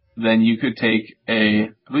 then you could take I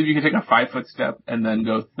believe you could take a 5-foot step and then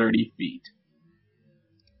go 30 feet.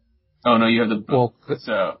 Oh no, you have the boot. Well,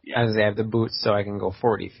 so, yeah. As I have the boots, so I can go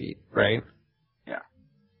 40 feet, right? Yeah.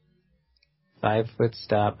 5-foot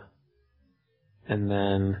step. And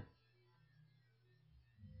then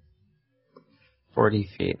 40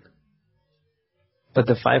 feet. But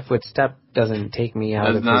the 5-foot step doesn't take me out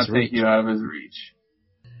of his reach. Does not take you out of his reach.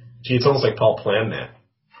 Gee, it's almost like Paul planned that.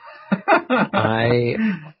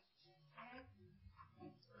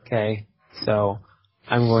 Okay, so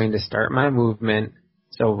I'm going to start my movement.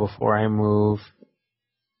 So before I move,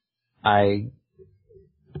 I'm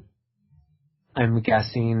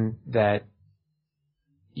guessing that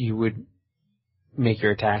you would make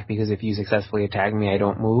your attack, because if you successfully attack me, I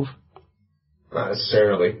don't move. Not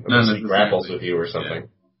necessarily. Unless he grapples with you or something. Yeah.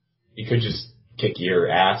 He could just kick your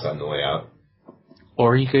ass on the way out.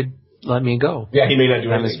 Or he could let me go. Yeah, he may not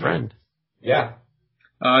do anything. I'm his friend. Yeah.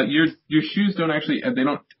 Your shoes don't they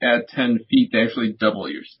don't add 10 feet, they actually double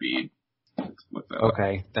your speed.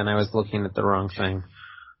 Okay, then I was looking at the wrong thing.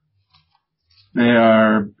 They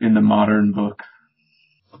are in the modern book.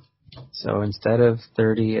 So instead of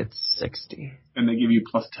 30, it's 60. And they give you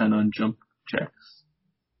plus 10 on jump checks.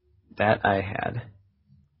 That I had.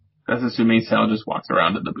 That's assuming Sal just walks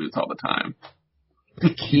around in the boots all the time.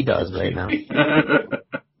 He does right now.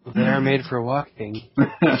 They are made for walking.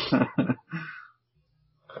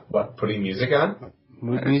 What, putting music on?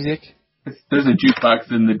 Mood music? There's a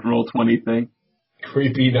jukebox in the Roll20 thing.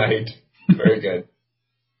 Creepy night. Very good.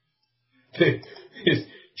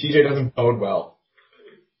 TJ doesn't bode well.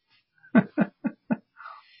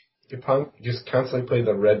 Just constantly play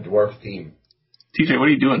the Red Dwarf theme. TJ, what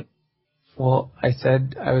are you doing? Well, I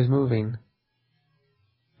said I was moving.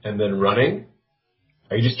 And then running?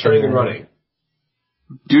 Are you just turning and running?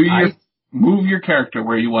 Move your character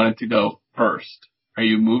where you want it to go first. Are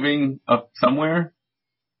you moving up somewhere?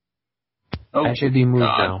 Oh, I should be moved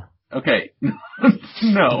now. Okay.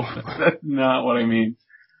 No, that's not what I mean.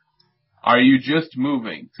 Are you just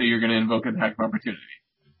moving? So you're going to invoke an attack of opportunity?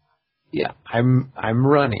 Yeah, I'm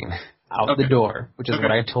running out the door, which is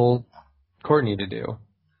what I told Courtney to do.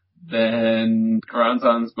 Then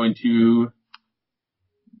Karanzan's going to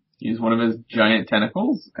use one of his giant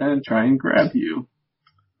tentacles and try and grab you.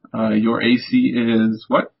 Your AC is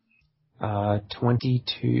what?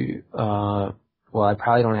 22. Well, I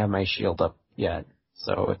probably don't have my shield up yet,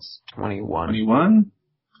 so it's 21. 21?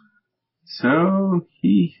 So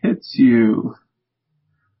he hits you.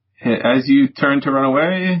 As you turn to run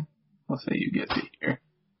away, we'll say you get to here.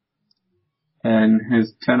 And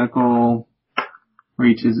his tentacle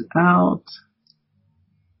reaches out,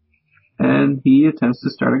 and he attempts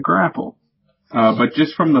to start a grapple. But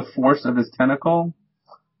just from the force of his tentacle,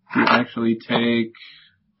 you actually take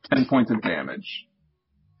 10 points of damage.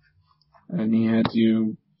 And he has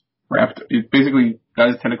you it basically got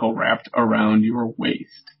his tentacle wrapped around your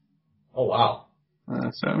waist. Oh, wow.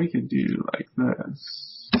 So we could do like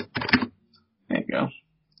this. There you go.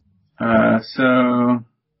 So,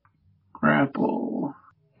 grapple.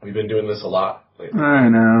 We've been doing this a lot lately. I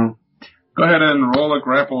know. Go ahead and roll a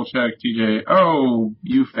grapple check, TJ. Oh,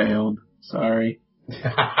 you failed. Sorry.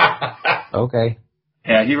 Okay.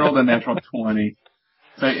 Yeah, he rolled a natural 20.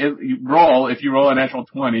 So if you roll a natural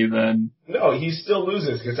 20, then... No, he still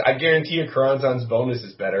loses, because I guarantee you Karanzan's bonus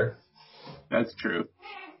is better. That's true.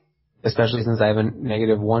 Especially since I have a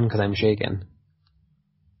 -1 because I'm shaken.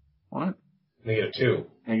 What? -2.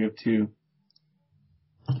 -2.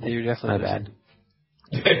 You're definitely My bad.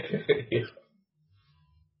 It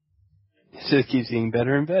just keeps getting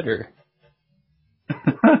better and better.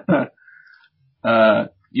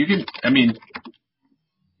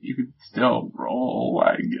 You could still roll,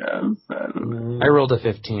 I guess. I rolled a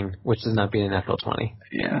 15, which does not beat a natural 20.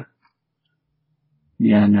 Yeah.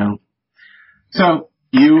 Yeah, no. So,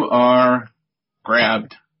 you are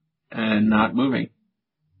grabbed and not moving.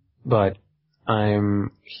 But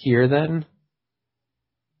I'm here then?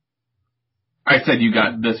 I said you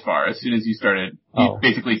got this far. As soon as you started, you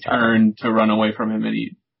basically turned to run away from him, and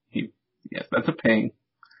yes, that's a ping.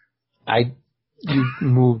 You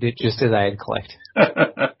moved it just as I had clicked.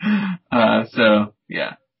 So,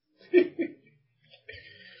 yeah.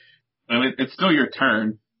 I mean, it's still your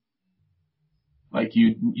turn. Like,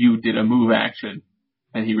 you did a move action,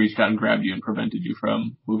 and he reached out and grabbed you and prevented you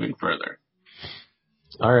from moving further.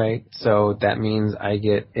 Alright, so that means I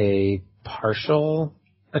get a partial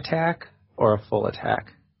attack or a full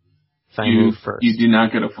attack? If I move first. You do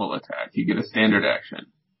not get a full attack. You get a standard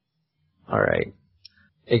action. Alright.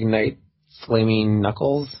 Ignite Flaming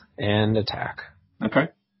Knuckles and attack. Okay.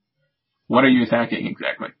 What are you attacking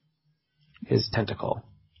exactly? His tentacle.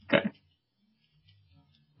 Okay.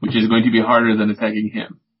 Which is going to be harder than attacking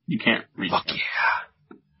him. You can't reach him. Yeah.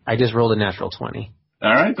 I just rolled a natural 20.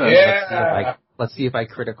 Alright then. Yeah. Let's see if I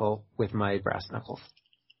critical with my brass knuckles.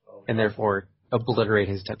 And therefore obliterate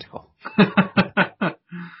his tentacle.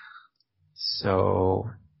 So,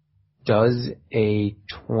 does a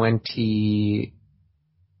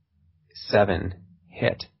 27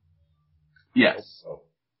 hit? Yes. So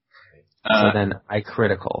Then I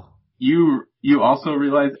critical. You also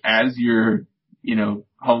realize as you're,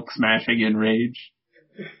 Hulk smashing in rage,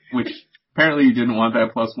 which apparently you didn't want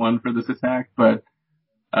that +1 for this attack, but,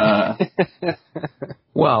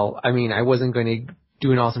 Well, I mean, I wasn't going to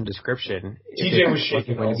do an awesome description. TJ was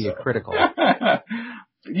shaking going to be a also. critical.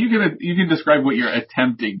 you can describe what you're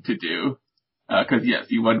attempting to do, cause yes,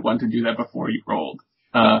 you would want to do that before you rolled.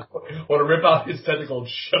 want to rip out his tentacle and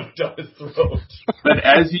shove it down his throat. But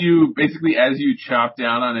as you chop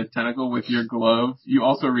down on his tentacle with your glove, you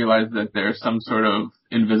also realize that there's some sort of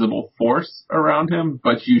invisible force around him,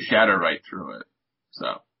 but you shatter right through it.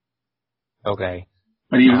 So. Okay.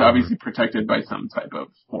 But he was obviously protected by some type of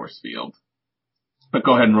force field. But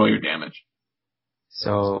go ahead and roll your damage.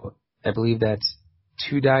 So, I believe that's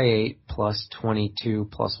 2 die 8 plus 22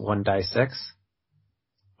 plus 1 die 6.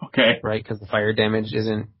 Okay. Right? Because the fire damage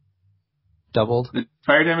isn't doubled? The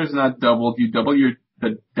fire damage is not doubled. You double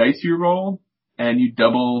the dice you roll, and you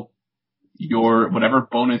double your whatever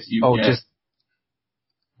bonus you get. Just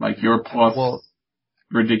like your plus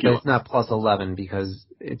ridiculous. But it's not plus 11 because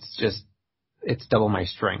it's double my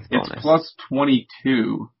strength bonus. It's plus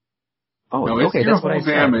 22. Oh, no, okay, that's what I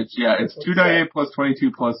said. Damage. Yeah, it's 2 die 8 plus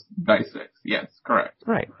 22 plus die 6. Yes, correct.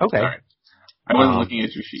 Right, okay. Sorry. I wasn't looking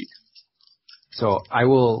at your sheet. So I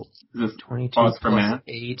will, This 22 pause for plus math.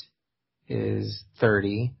 8 is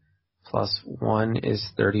 30, plus 1 is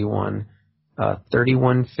 31,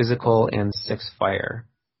 31 physical and 6 fire.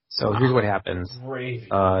 So here's what happens. Gravy.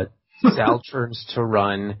 Sal turns to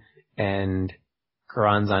run and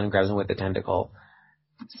Karanzan grabs him with the tentacle.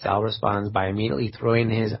 Sal responds by immediately throwing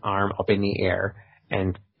his arm up in the air,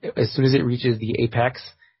 and as soon as it reaches the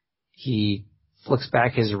apex, he flicks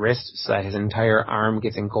back his wrist so that his entire arm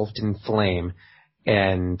gets engulfed in flame,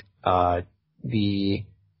 and the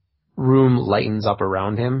room lightens up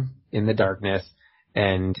around him in the darkness,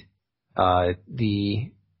 and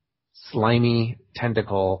the slimy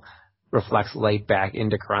tentacle reflects light back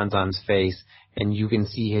into Karanzan's face, and you can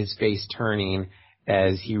see his face turning,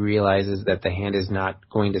 as he realizes that the hand is not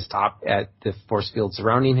going to stop at the force field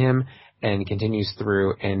surrounding him and continues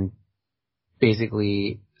through, and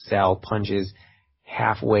basically Sal punches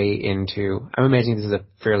halfway into, I'm imagining this is a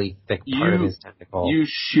fairly thick part of his tentacle. You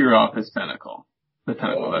shear off his tentacle. The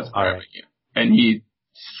tentacle that's grabbing you. And he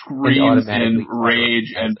screams in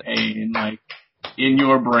rage and pain, like, in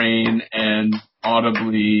your brain and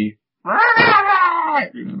audibly.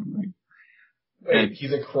 Wait,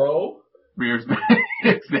 he's a crow? Rears back.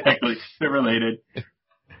 Exactly. They're related.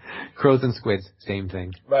 Crows and squids, same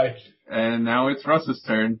thing. Right. And now it's Russ's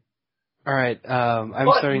turn. All right. You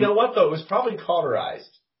know what though? It was probably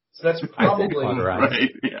cauterized. So that's probably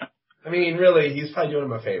right. Yeah. I mean, really, he's probably doing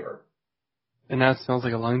him a favor. And now it smells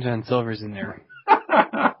like a Long John Silver's in there.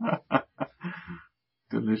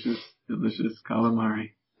 Delicious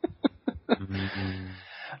calamari.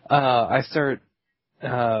 I start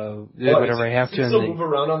whatever I have to. Does it still move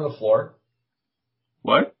around on the floor?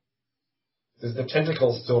 What? Does the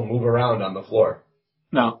tentacle still move around on the floor?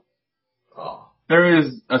 No. Oh. There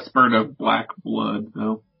is a spurt of black blood,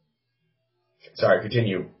 though. Sorry,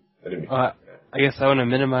 continue. I guess I want to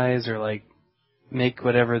minimize or like make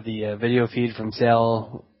whatever the video feed from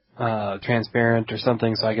Sal transparent or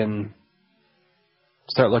something, so I can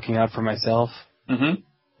start looking out for myself. Mm-hmm.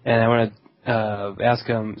 And I want to ask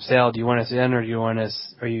him, Sal, do you want us in or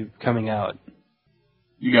are you coming out?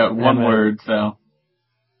 You got one word, Sal.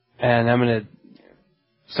 And I'm going to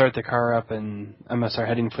start the car up, and I'm going to start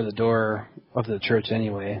heading for the door of the church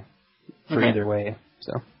anyway, for either way.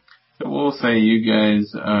 So we'll say you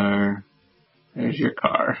guys are, there's your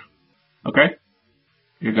car. Okay?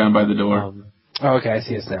 You're down by the door. okay, I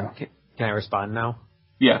see us now. Can I respond now?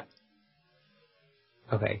 Yeah.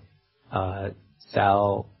 Okay.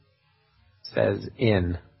 Sal says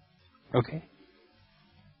in. Okay.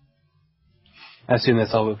 I assume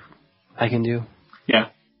that's all I can do? Yeah.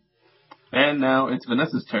 And now it's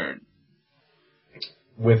Vanessa's turn.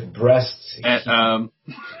 With breasts. Sorry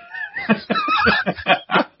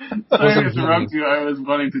to interrupt you. I was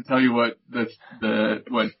wanting to tell you what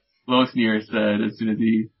what Losnir said as soon as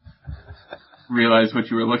he realized what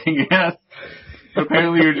you were looking at.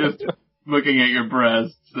 Apparently you're just looking at your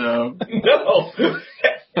breasts, so. No!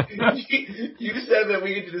 You said that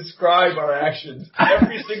we need to describe our actions.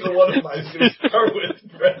 Every single one of mine is going to start with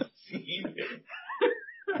breast seed.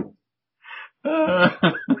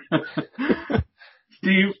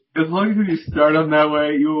 Steve, as long as you start them that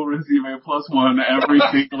way, you will receive a +1 every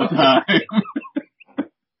single time.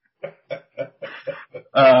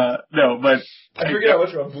 No, but I forget how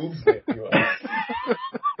much of a boobs you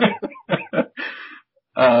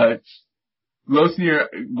are. Losnir,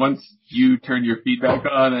 once you turn your feedback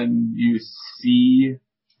on and you see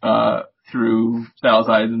through Sal's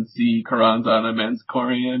eyes and see Karanzan and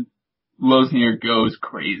Manskorian, Losnir goes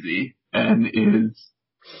crazy and is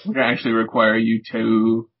going to actually require you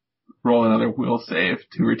to roll another will save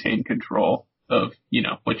to retain control of,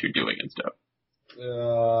 what you're doing and stuff.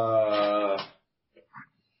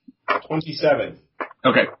 27.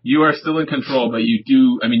 Okay, you are still in control, but you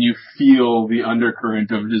feel the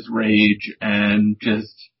undercurrent of his rage and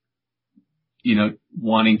just,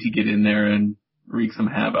 wanting to get in there and wreak some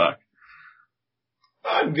havoc.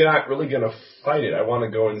 I'm not really gonna fight it. I want to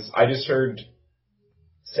go in. I just heard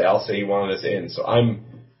Sal say he wanted us in, so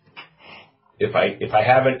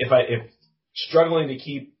if struggling to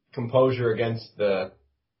keep composure against the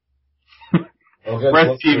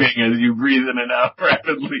breath heaving as you breathe in and out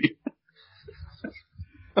rapidly.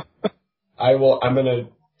 I'm gonna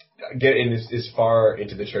get in as far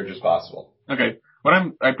into the church as possible. Okay.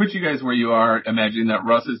 I put you guys where you are, imagining that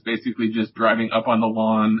Russ is basically just driving up on the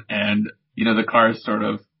lawn and, the car is sort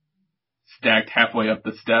of stacked halfway up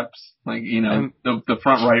the steps. Like, the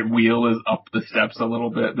front right wheel is up the steps a little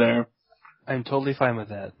bit there. I'm totally fine with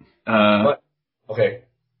that. Okay.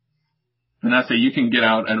 Vanessa, you can get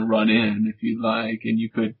out and run in if you'd like, and you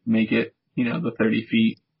could make it, the 30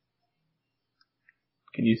 feet.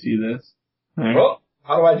 Can you see this? Right. Well,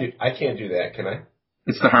 how do I do? I can't do that, can I?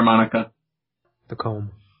 It's the harmonica. The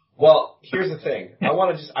comb. Well, here's the thing. I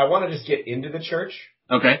want to just get into the church.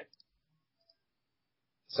 Okay.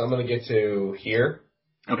 So I'm going to get to here.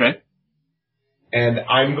 Okay. And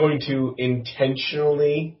I'm going to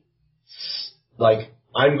intentionally,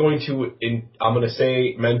 I'm going to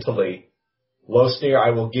say mentally, Losnir, I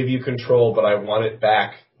will give you control, but I want it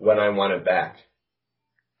back when I want it back.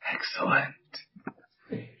 Excellent.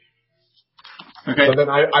 Okay. So then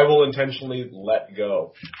I will intentionally let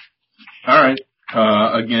go. Alright.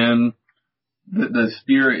 Again, the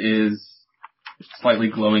spear is slightly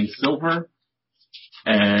glowing silver,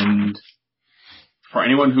 and for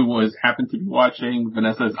anyone who happened to be watching,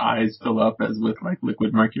 Vanessa's eyes fill up as with like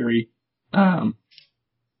liquid mercury. And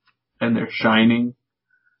they're shining.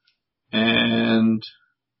 And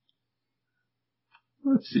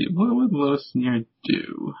let's see, what would Losnir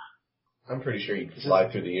do? I'm pretty sure he can fly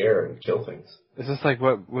through the air and kill things. Is this like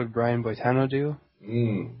what would Brian Boitano do?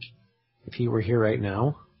 If he were here right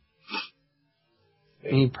now,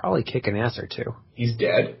 and he'd probably kick an ass or two. He's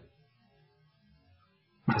dead?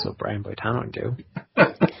 That's what Brian Boitano would do.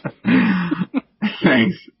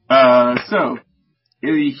 Thanks. So,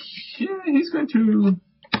 he's going to,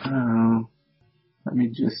 let me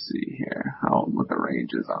just see here what the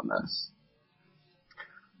range is on this.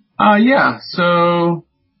 Yeah, so.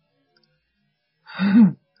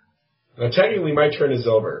 Now technically my turn is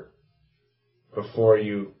over. Before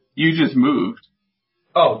you... You just moved.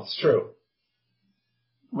 Oh, it's true.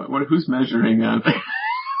 Who's measuring that?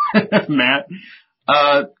 Matt.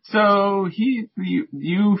 So you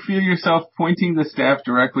feel yourself pointing the staff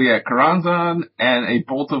directly at Karanzan, and a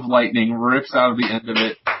bolt of lightning rips out of the end of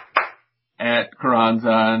it at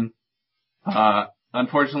Karanzan.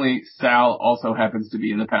 Unfortunately, Sal also happens to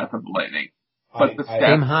be in the path of the lightning. But the staff,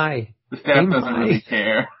 aim high. The staff doesn't really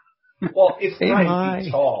care. Well, it's Aim 9 high.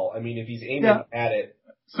 feet tall. I mean, if he's aiming at it...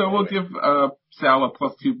 So we'll give Sal a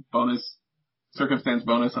 +2 bonus, circumstance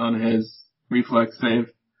bonus on his reflex save,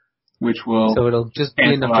 which will... So it'll just be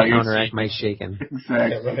enough cancel to out your counteract my shaking. Exactly.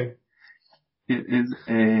 Yeah, right. It is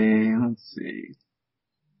a... Let's see.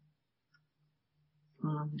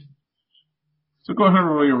 So go ahead and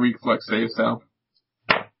roll your reflex save, Sal.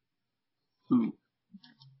 Ooh.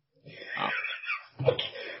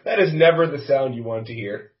 That is never the sound you want to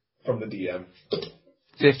hear from the DM.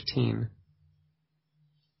 15.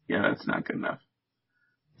 Yeah, that's not good enough.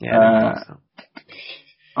 Yeah,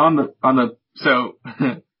 I don't think so.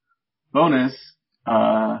 So, bonus,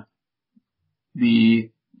 the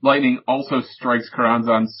lightning also strikes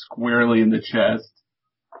Karanzan squarely in the chest.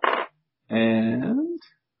 And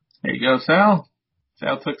there you go, Sal.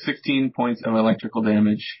 Sal took 16 points of electrical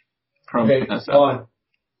damage from Vanessa. Hold on.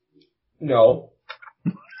 No.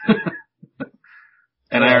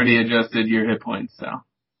 And I already adjusted your hit points, so.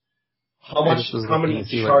 How I just was looking many to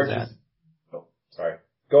see what it was charges? Oh, sorry.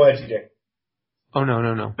 Go ahead, TJ. Oh,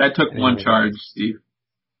 no. That took one charge, Steve.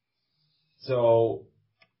 So,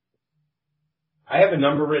 I have a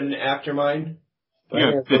number written after mine. You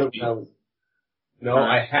have 50. No,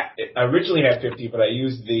 I originally had 50, but I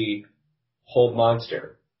used the hold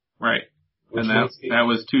monster. Right. Which And that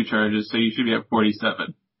was 2 charges, so you should be at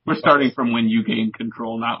 47. We're starting from when you gain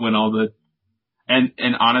control, not when all the... And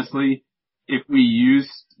honestly, if you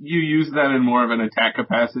use that in more of an attack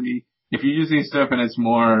capacity. If you're using stuff and it's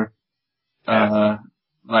more,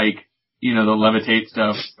 like, the levitate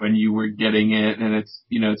stuff when you were getting it, and it's,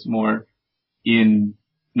 it's more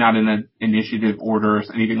not in an initiative order or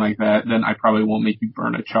anything like that, then I probably won't make you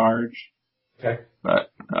burn a charge. Okay.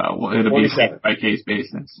 But, it'll 47. be case by case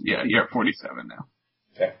basis. Yeah, you're at 47 now.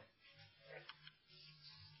 Okay.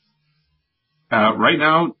 Right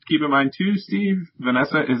now, keep in mind too, Steve,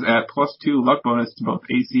 Vanessa is at +2 luck bonus to both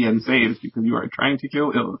AC and saves because you are trying to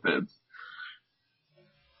kill Illithids.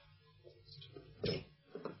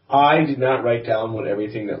 I did not write down what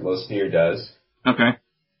everything that Losnir does, Okay.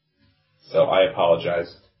 so I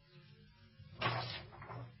apologize.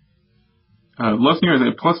 Losnir is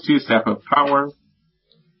a +2 staff of power.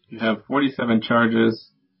 You have 47 charges.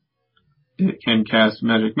 It can cast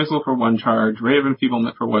Magic Missile for 1 charge, Ray of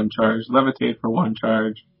Enfeeblement for 1 charge, Levitate for 1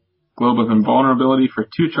 charge, Globe of Invulnerability for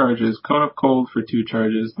 2 charges, Cone of Cold for 2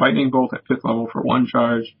 charges, Lightning Bolt at 5th level for 1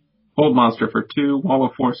 charge, Hold Monster for 2, Wall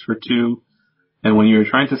of Force for 2, and when you're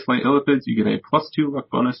trying to slay Illithids, you get a +2 luck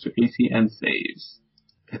bonus to AC and saves.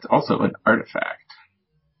 It's also an artifact.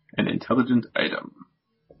 An intelligent item.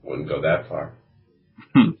 Wouldn't go that far.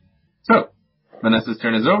 So, Vanessa's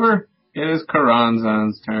turn is over. It is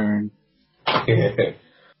Karanzan's turn.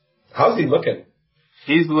 How's he looking?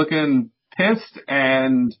 He's looking pissed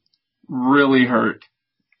and really hurt.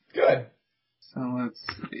 Good. So let's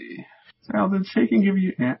see. Sal, did shaking give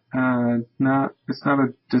you, no,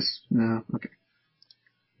 okay.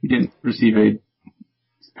 You didn't receive a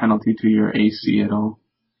penalty to your AC at all.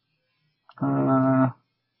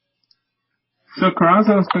 So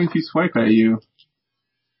Karanzan is going to swipe at you.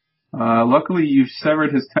 Luckily you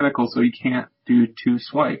severed his tentacle so he can't do 2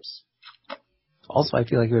 swipes. Also, I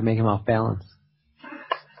feel like it would make him off balance.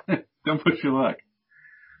 Don't push your luck.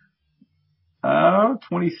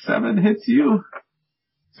 27 hits you.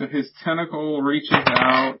 So his tentacle reaches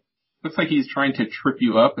out. Looks like he's trying to trip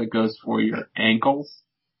you up. It goes for your ankles.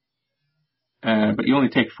 But you only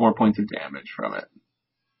take 4 points of damage from it.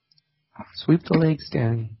 Sweep the legs,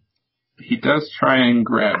 Danny. He does try and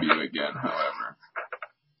grab you again, however.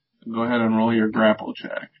 Go ahead and roll your grapple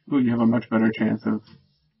check. Ooh, you have a much better chance of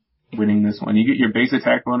winning this one. You get your base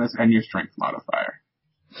attack bonus and your strength modifier.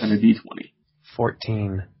 And a d20.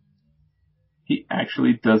 14. He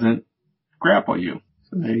actually doesn't grapple you.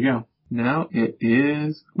 So there you go. Now it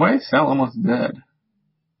is... Why is Sal almost dead?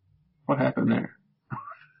 What happened there?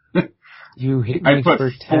 You hit me I put for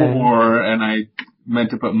 10. 4 and I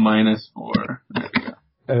meant to put -4. There we go.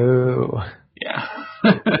 Oh. Yeah.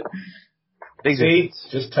 See?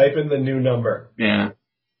 Just type in the new number. Yeah.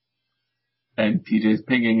 And TJ's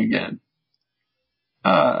pinging again.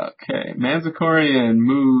 Okay. Manzikorian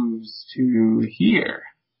moves to here.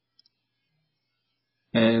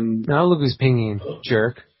 And Now look who's pinging,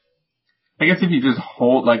 jerk. I guess if you just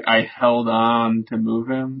hold, like I held on to move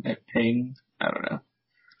him, it pinged. I don't know.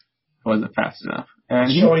 It wasn't fast enough. And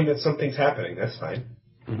It's showing that something's happening. That's fine.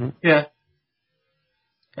 Mm-hmm. yeah.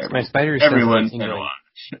 My spider is Everyone still can tingling.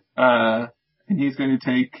 watch. And he's going to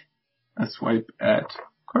take a swipe at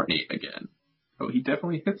Courtney again. Oh, he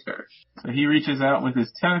definitely hits her. So he reaches out with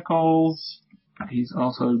his tentacles. He's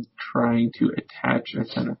also trying to attach a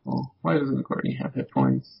tentacle. Why doesn't Courtney have hit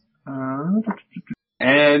points? And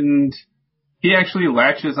he actually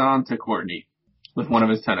latches on to Courtney with one of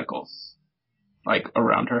his tentacles, like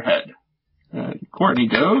around her head. And Courtney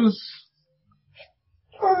goes.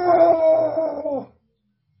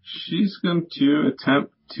 She's going to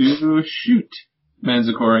attempt to shoot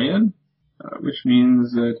Manzikorian, which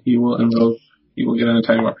means that he will get an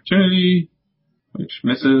attack of opportunity, which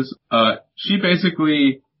misses. She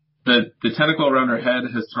basically, the tentacle around her head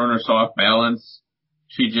has thrown her so off balance,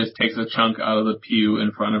 she just takes a chunk out of the pew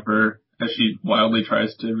in front of her as she wildly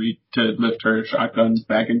tries to lift her shotgun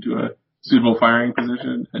back into a suitable firing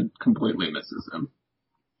position and completely misses him.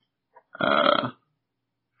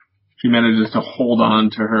 She manages to hold on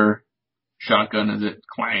to her shotgun as it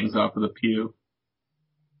clangs off of the pew.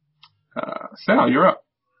 Sal, you're up.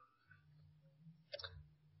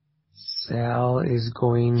 Sal is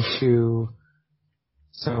going to...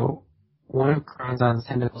 So, one of Kronzon's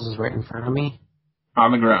tentacles is right in front of me.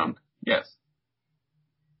 On the ground, yes.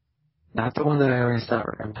 Not the one that I already saw.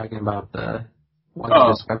 I'm talking about the one that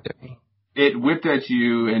just swept at me. It whipped at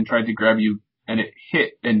you and tried to grab you, and it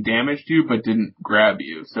hit and damaged you, but didn't grab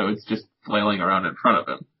you, so it's just flailing around in front of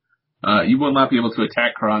him. You will not be able to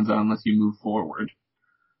attack Kronzon unless you move forward.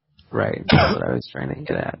 Right, that's what I was trying to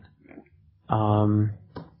get at.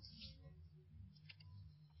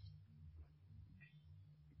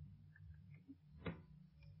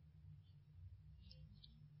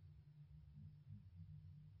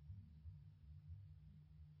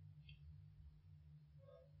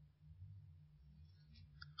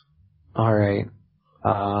 Alright.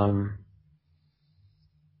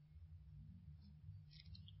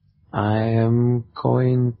 I am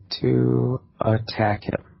going to attack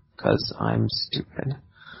him, because I'm stupid.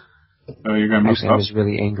 Oh, you're gonna move Actually, up? I'm just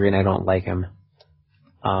really angry and I don't like him.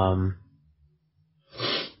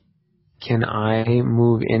 Can I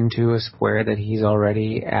move into a square that he's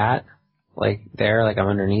already at? Like there, like I'm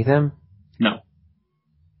underneath him? No.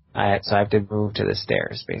 So I have to move to the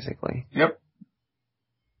stairs, basically. Yep.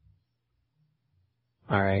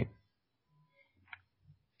 Alright.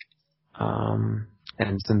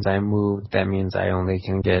 And since I moved, that means I only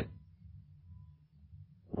can get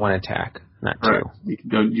one attack, not Right. two.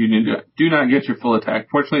 Do not get your full attack.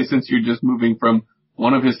 Fortunately, since you're just moving from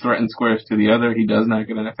one of his threatened squares to the other, he does not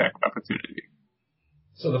get an attack of opportunity.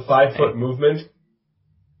 So the 5-foot movement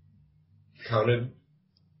counted?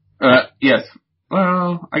 Yes.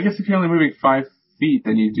 Well, I guess if you're only moving 5 feet,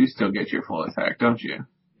 then you do still get your full attack, don't you?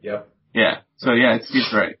 Yep. Yeah. So yeah,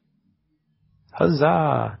 it's right.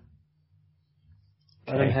 Huzzah!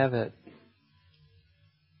 Let him have it.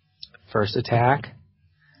 First attack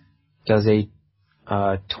does a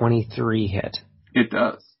 23 hit. It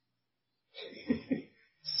does.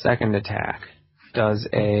 Second attack does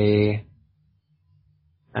I'm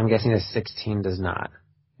guessing a 16 does not.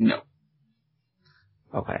 No.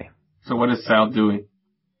 Okay. So what is Sal doing?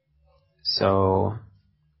 So,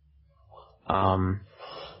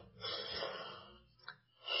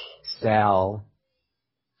 Sal,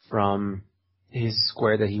 from his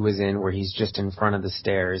square that he was in, where he's just in front of the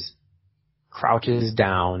stairs, crouches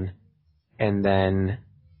down and then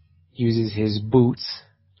uses his boots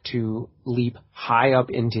to leap high up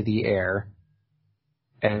into the air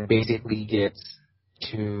and basically gets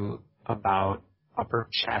to about upper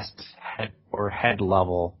chest head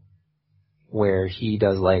level, where he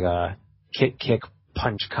does like a kick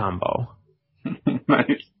punch combo.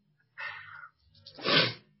 Nice.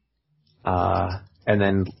 and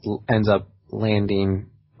then ends up landing,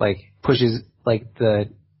 like, pushes, like,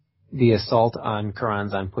 the assault on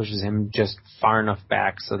Karanzan pushes him just far enough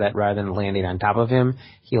back so that rather than landing on top of him,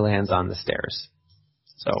 he lands on the stairs.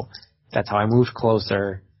 So that's how I moved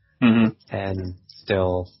closer and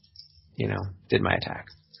still, did my attack.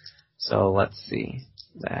 So let's see.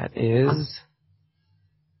 That is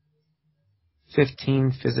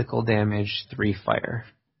 15 physical damage, 3 fire.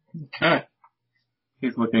 Okay.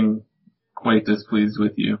 He's looking quite displeased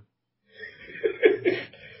with you.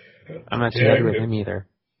 I'm not too happy with him either.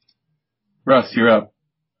 Russ, you're up.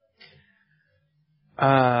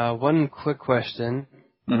 One quick question,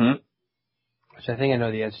 which I think I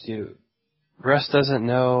know the answer to. Russ doesn't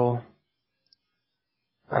know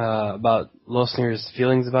about Losnir's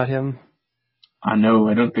feelings about him? No,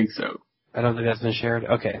 I don't think so. I don't think that's been shared?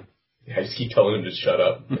 Okay. Yeah, I just keep telling him to shut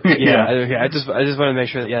up. I just want to make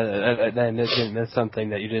sure that, that I didn't miss something,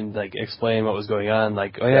 that you didn't, like, explain what was going on.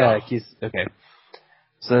 Like, he's, okay.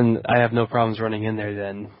 So then I have no problems running in there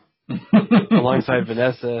then. Alongside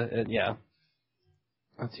Vanessa, and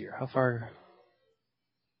Let's see here, how far?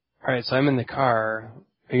 Alright, so I'm in the car.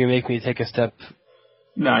 Are you going to make me take a step?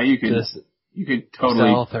 No, you could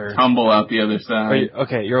totally tumble out the other side.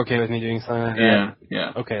 You're okay with me doing something like that?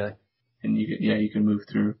 Yeah. Okay. And you can move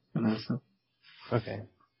through Vanessa. Okay.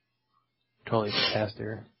 Totally past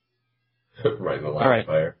her. Right in the line of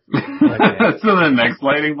fire. Okay. So the next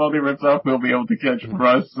lightning bolt he rips off, he'll be able to catch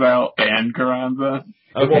Russ, Sal, and Karanza.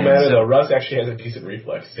 It won't matter though. Russ actually has a decent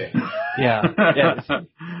reflex thing. Yeah.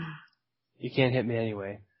 You can't hit me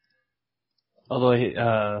anyway. Although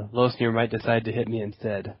Losnir might decide to hit me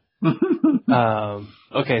instead.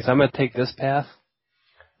 Okay, so I'm going to take this path.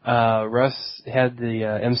 Russ had the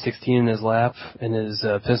M16 in his lap and his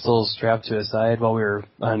pistol strapped to his side while we were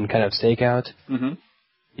on kind of stakeout.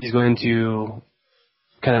 He's going to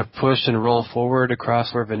kind of push and roll forward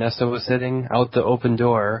across where Vanessa was sitting, out the open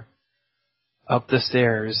door, up the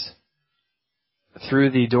stairs,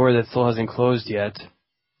 through the door that still hasn't closed yet,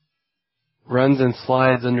 runs and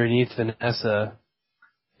slides underneath Vanessa,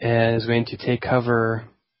 and is going to take cover.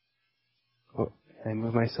 Oh, can I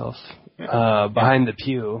move myself? Behind the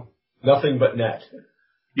pew. Nothing but net.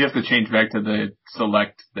 You have to change back to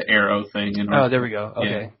select the arrow thing. There we go. Okay.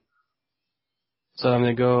 Yeah. So I'm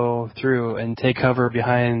going to go through and take cover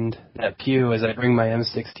behind that pew as I bring my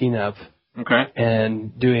M16 up. Okay.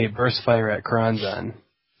 And do a burst fire at Karanzan.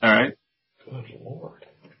 All right. Good lord.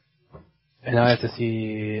 And now I have to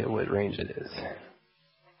see what range it is.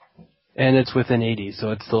 And it's within 80,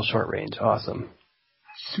 so it's still short range. Awesome.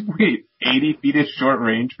 Sweet. 80 feet is short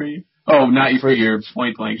range for you? Oh, not for your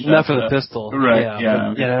point blank shot. Not for the pistol. Right, yeah.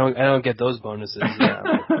 Okay. Yeah, I don't get those bonuses. Yeah.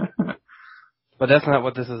 But that's not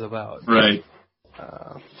what this is about. Right.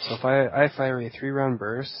 So if I fire a 3-round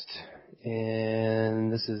burst,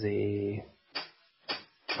 and this is a...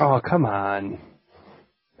 Oh, come on.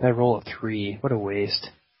 I roll a 3. What a waste.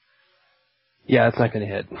 Yeah, it's not going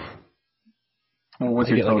to hit. Well, what's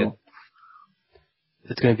your total?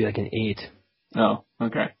 It's going to be like an 8. Oh,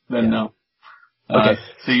 okay. Then no. Okay.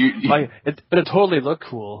 So you but it totally looked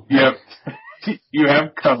cool. Yep. You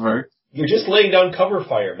have cover. You're just laying down cover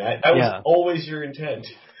fire, Matt. That was always your intent.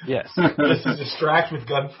 Yes. Just to distract with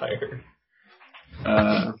gunfire.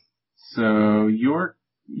 So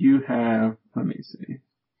you have, let me see.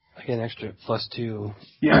 I get an extra +2.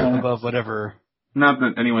 Yeah. Above whatever. Not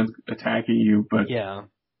that anyone's attacking you, but. Yeah.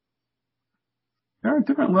 There are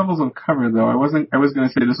different levels of cover though. I was gonna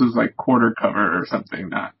say this was like quarter cover or something,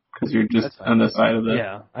 not, cause you're just on the side of it.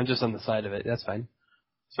 Yeah, I'm just on the side of it. That's fine.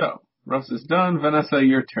 So, Russ is done. Vanessa,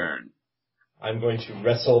 your turn. I'm going to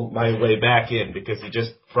wrestle my way back in because he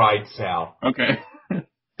just fried Sal. Okay.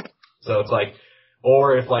 So it's like,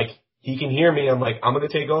 or if like he can hear me, I'm like, I'm going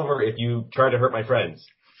to take over if you try to hurt my friends.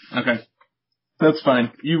 Okay. That's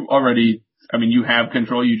fine. You have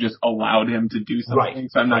control. You just allowed him to do something.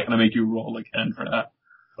 Right. So I'm not going to make you roll again for that.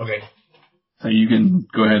 Okay. So you can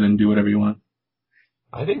go ahead and do whatever you want.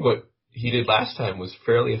 I think what he did last time was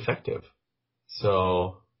fairly effective.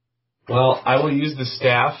 So, well, I will use the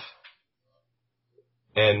staff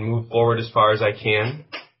and move forward as far as I can.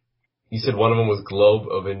 You said one of them was Globe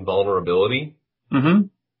of Invulnerability? Mm-hmm.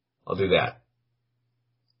 I'll do that.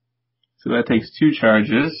 So that takes 2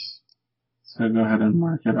 charges. So go ahead and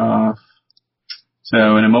mark it off.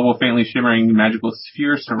 So an immobile, faintly shimmering magical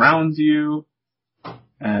sphere surrounds you.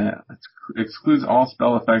 Excludes all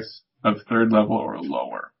spell effects of 3rd level or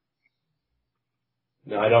lower.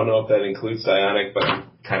 Now, I don't know if that includes psionic, but I'm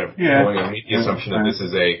kind of going on the assumption that this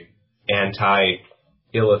is a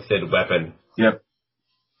anti-illithid weapon. Yep.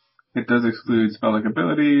 It does exclude spell-like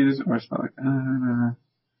abilities or spell-like...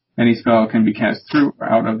 Any spell can be cast through or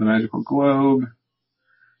out of the magical globe.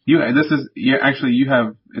 It's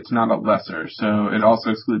not a lesser, so it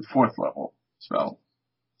also excludes 4th level spell.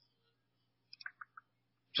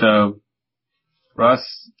 So,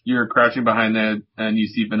 Russ, you're crouching behind it, and you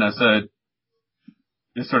see Vanessa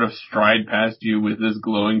just sort of stride past you with this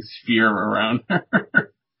glowing sphere around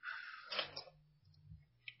her.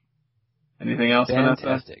 Anything else, Fantastic.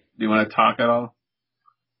 Vanessa? Do you want to talk at all?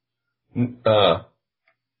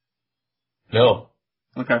 No.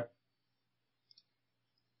 Okay.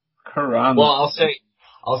 Karan. Well,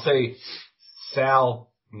 I'll say,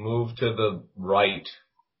 Sal, move to the right.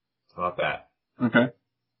 How about that? Okay.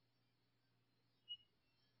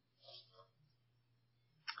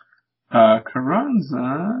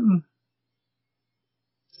 Karanzan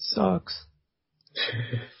Sucks.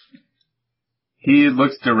 He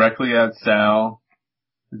looks directly at Sal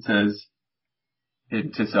and says,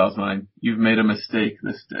 into Sal's mind, "You've made a mistake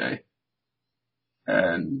this day."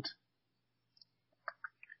 And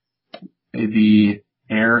the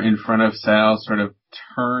air in front of Sal sort of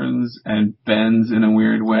turns and bends in a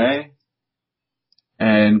weird way.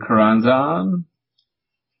 And Karanzan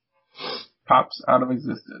pops out of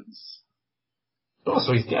existence. Oh,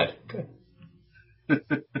 so he's dead. Good.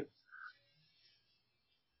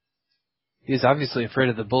 He's obviously afraid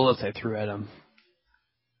of the bullets I threw at him.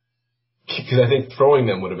 Because I think throwing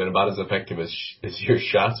them would have been about as effective as your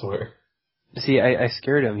shots were. See, I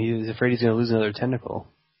scared him. He was afraid he's going to lose another tentacle.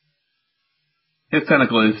 His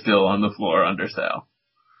tentacle is still on the floor under Sal.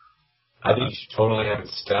 I think you should totally have it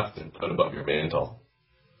stuffed and put above your mantle.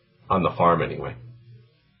 On the farm, anyway.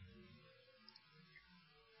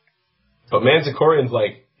 But Manzicorian's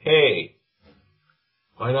like, hey,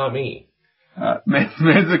 why not me?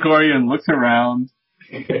 Manzicorian looks around.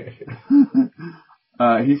 He's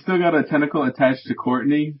still got a tentacle attached to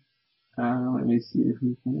Courtney. Let me see if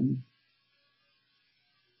he can...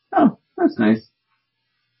 Oh, that's nice.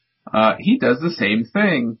 He does the same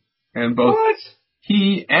thing. And both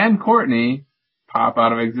he and Courtney pop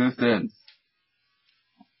out of existence.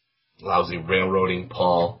 Lousy railroading,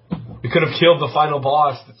 Paul. We could have killed the final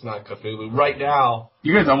boss that's not Cthulhu right now.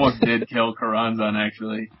 You guys almost did kill Karanzan,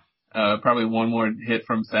 actually. Probably one more hit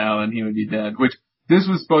from Sal and he would be dead. Which, this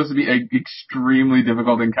was supposed to be an extremely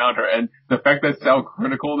difficult encounter. And the fact that Sal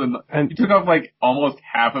criticaled and he took off like almost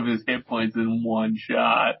half of his hit points in one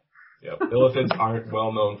shot. Yep. Illithids aren't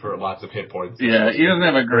well known for lots of hit points. Yeah, he doesn't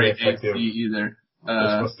have a great effective AC either.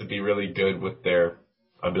 They're supposed to be really good with their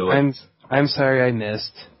abilities. I'm sorry I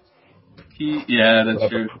missed. Yeah, that's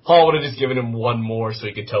true. Paul would have just given him one more so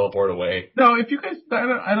he could teleport away. No, if you guys,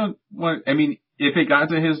 I don't want, I mean, if it got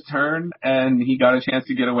to his turn and he got a chance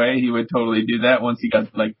to get away, he would totally do that once he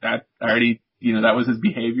got, like, that already, that was his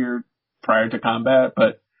behavior prior to combat,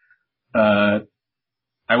 but, I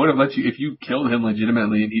would have let you, if you killed him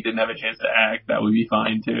legitimately and he didn't have a chance to act, that would be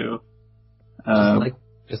fine too.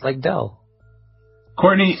 Just like Del.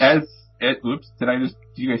 Courtney, oops, did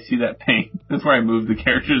you guys see that paint? That's where I moved the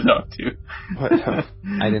characters up to.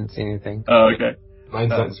 I didn't see anything. Oh, okay.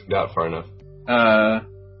 Mine's not zoomed out far enough.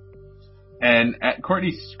 And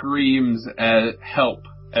Courtney screams at help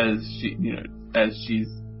as she's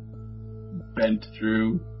bent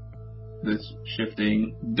through this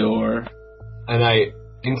shifting door. And I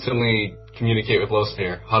instantly communicate with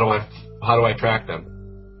Losmere. How do I track them?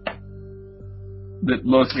 That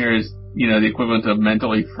Losmere is, the equivalent of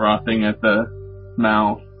mentally frothing at the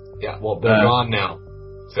mouth. Yeah, well, they're gone now.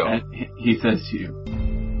 So and he says to you,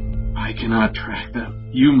 "I cannot track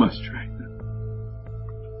them. You must track them."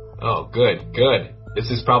 Oh, good.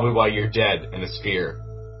 This is probably why you're dead in a sphere.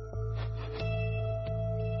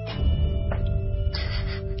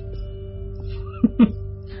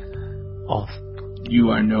 Off.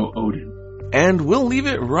 You are no Odin. And we'll leave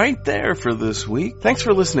it right there for this week. Thanks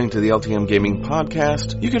for listening to the LTM Gaming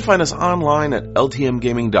Podcast. You can find us online at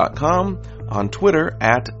ltmgaming.com, on Twitter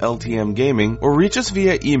at LTM Gaming, or reach us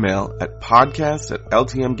via email at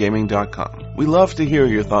podcast@ltmgaming.com. We love to hear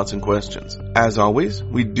your thoughts and questions. As always,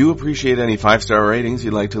 we do appreciate any 5-star ratings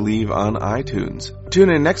you'd like to leave on iTunes. Tune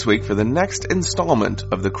in next week for the next installment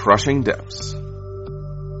of The Crushing Depths.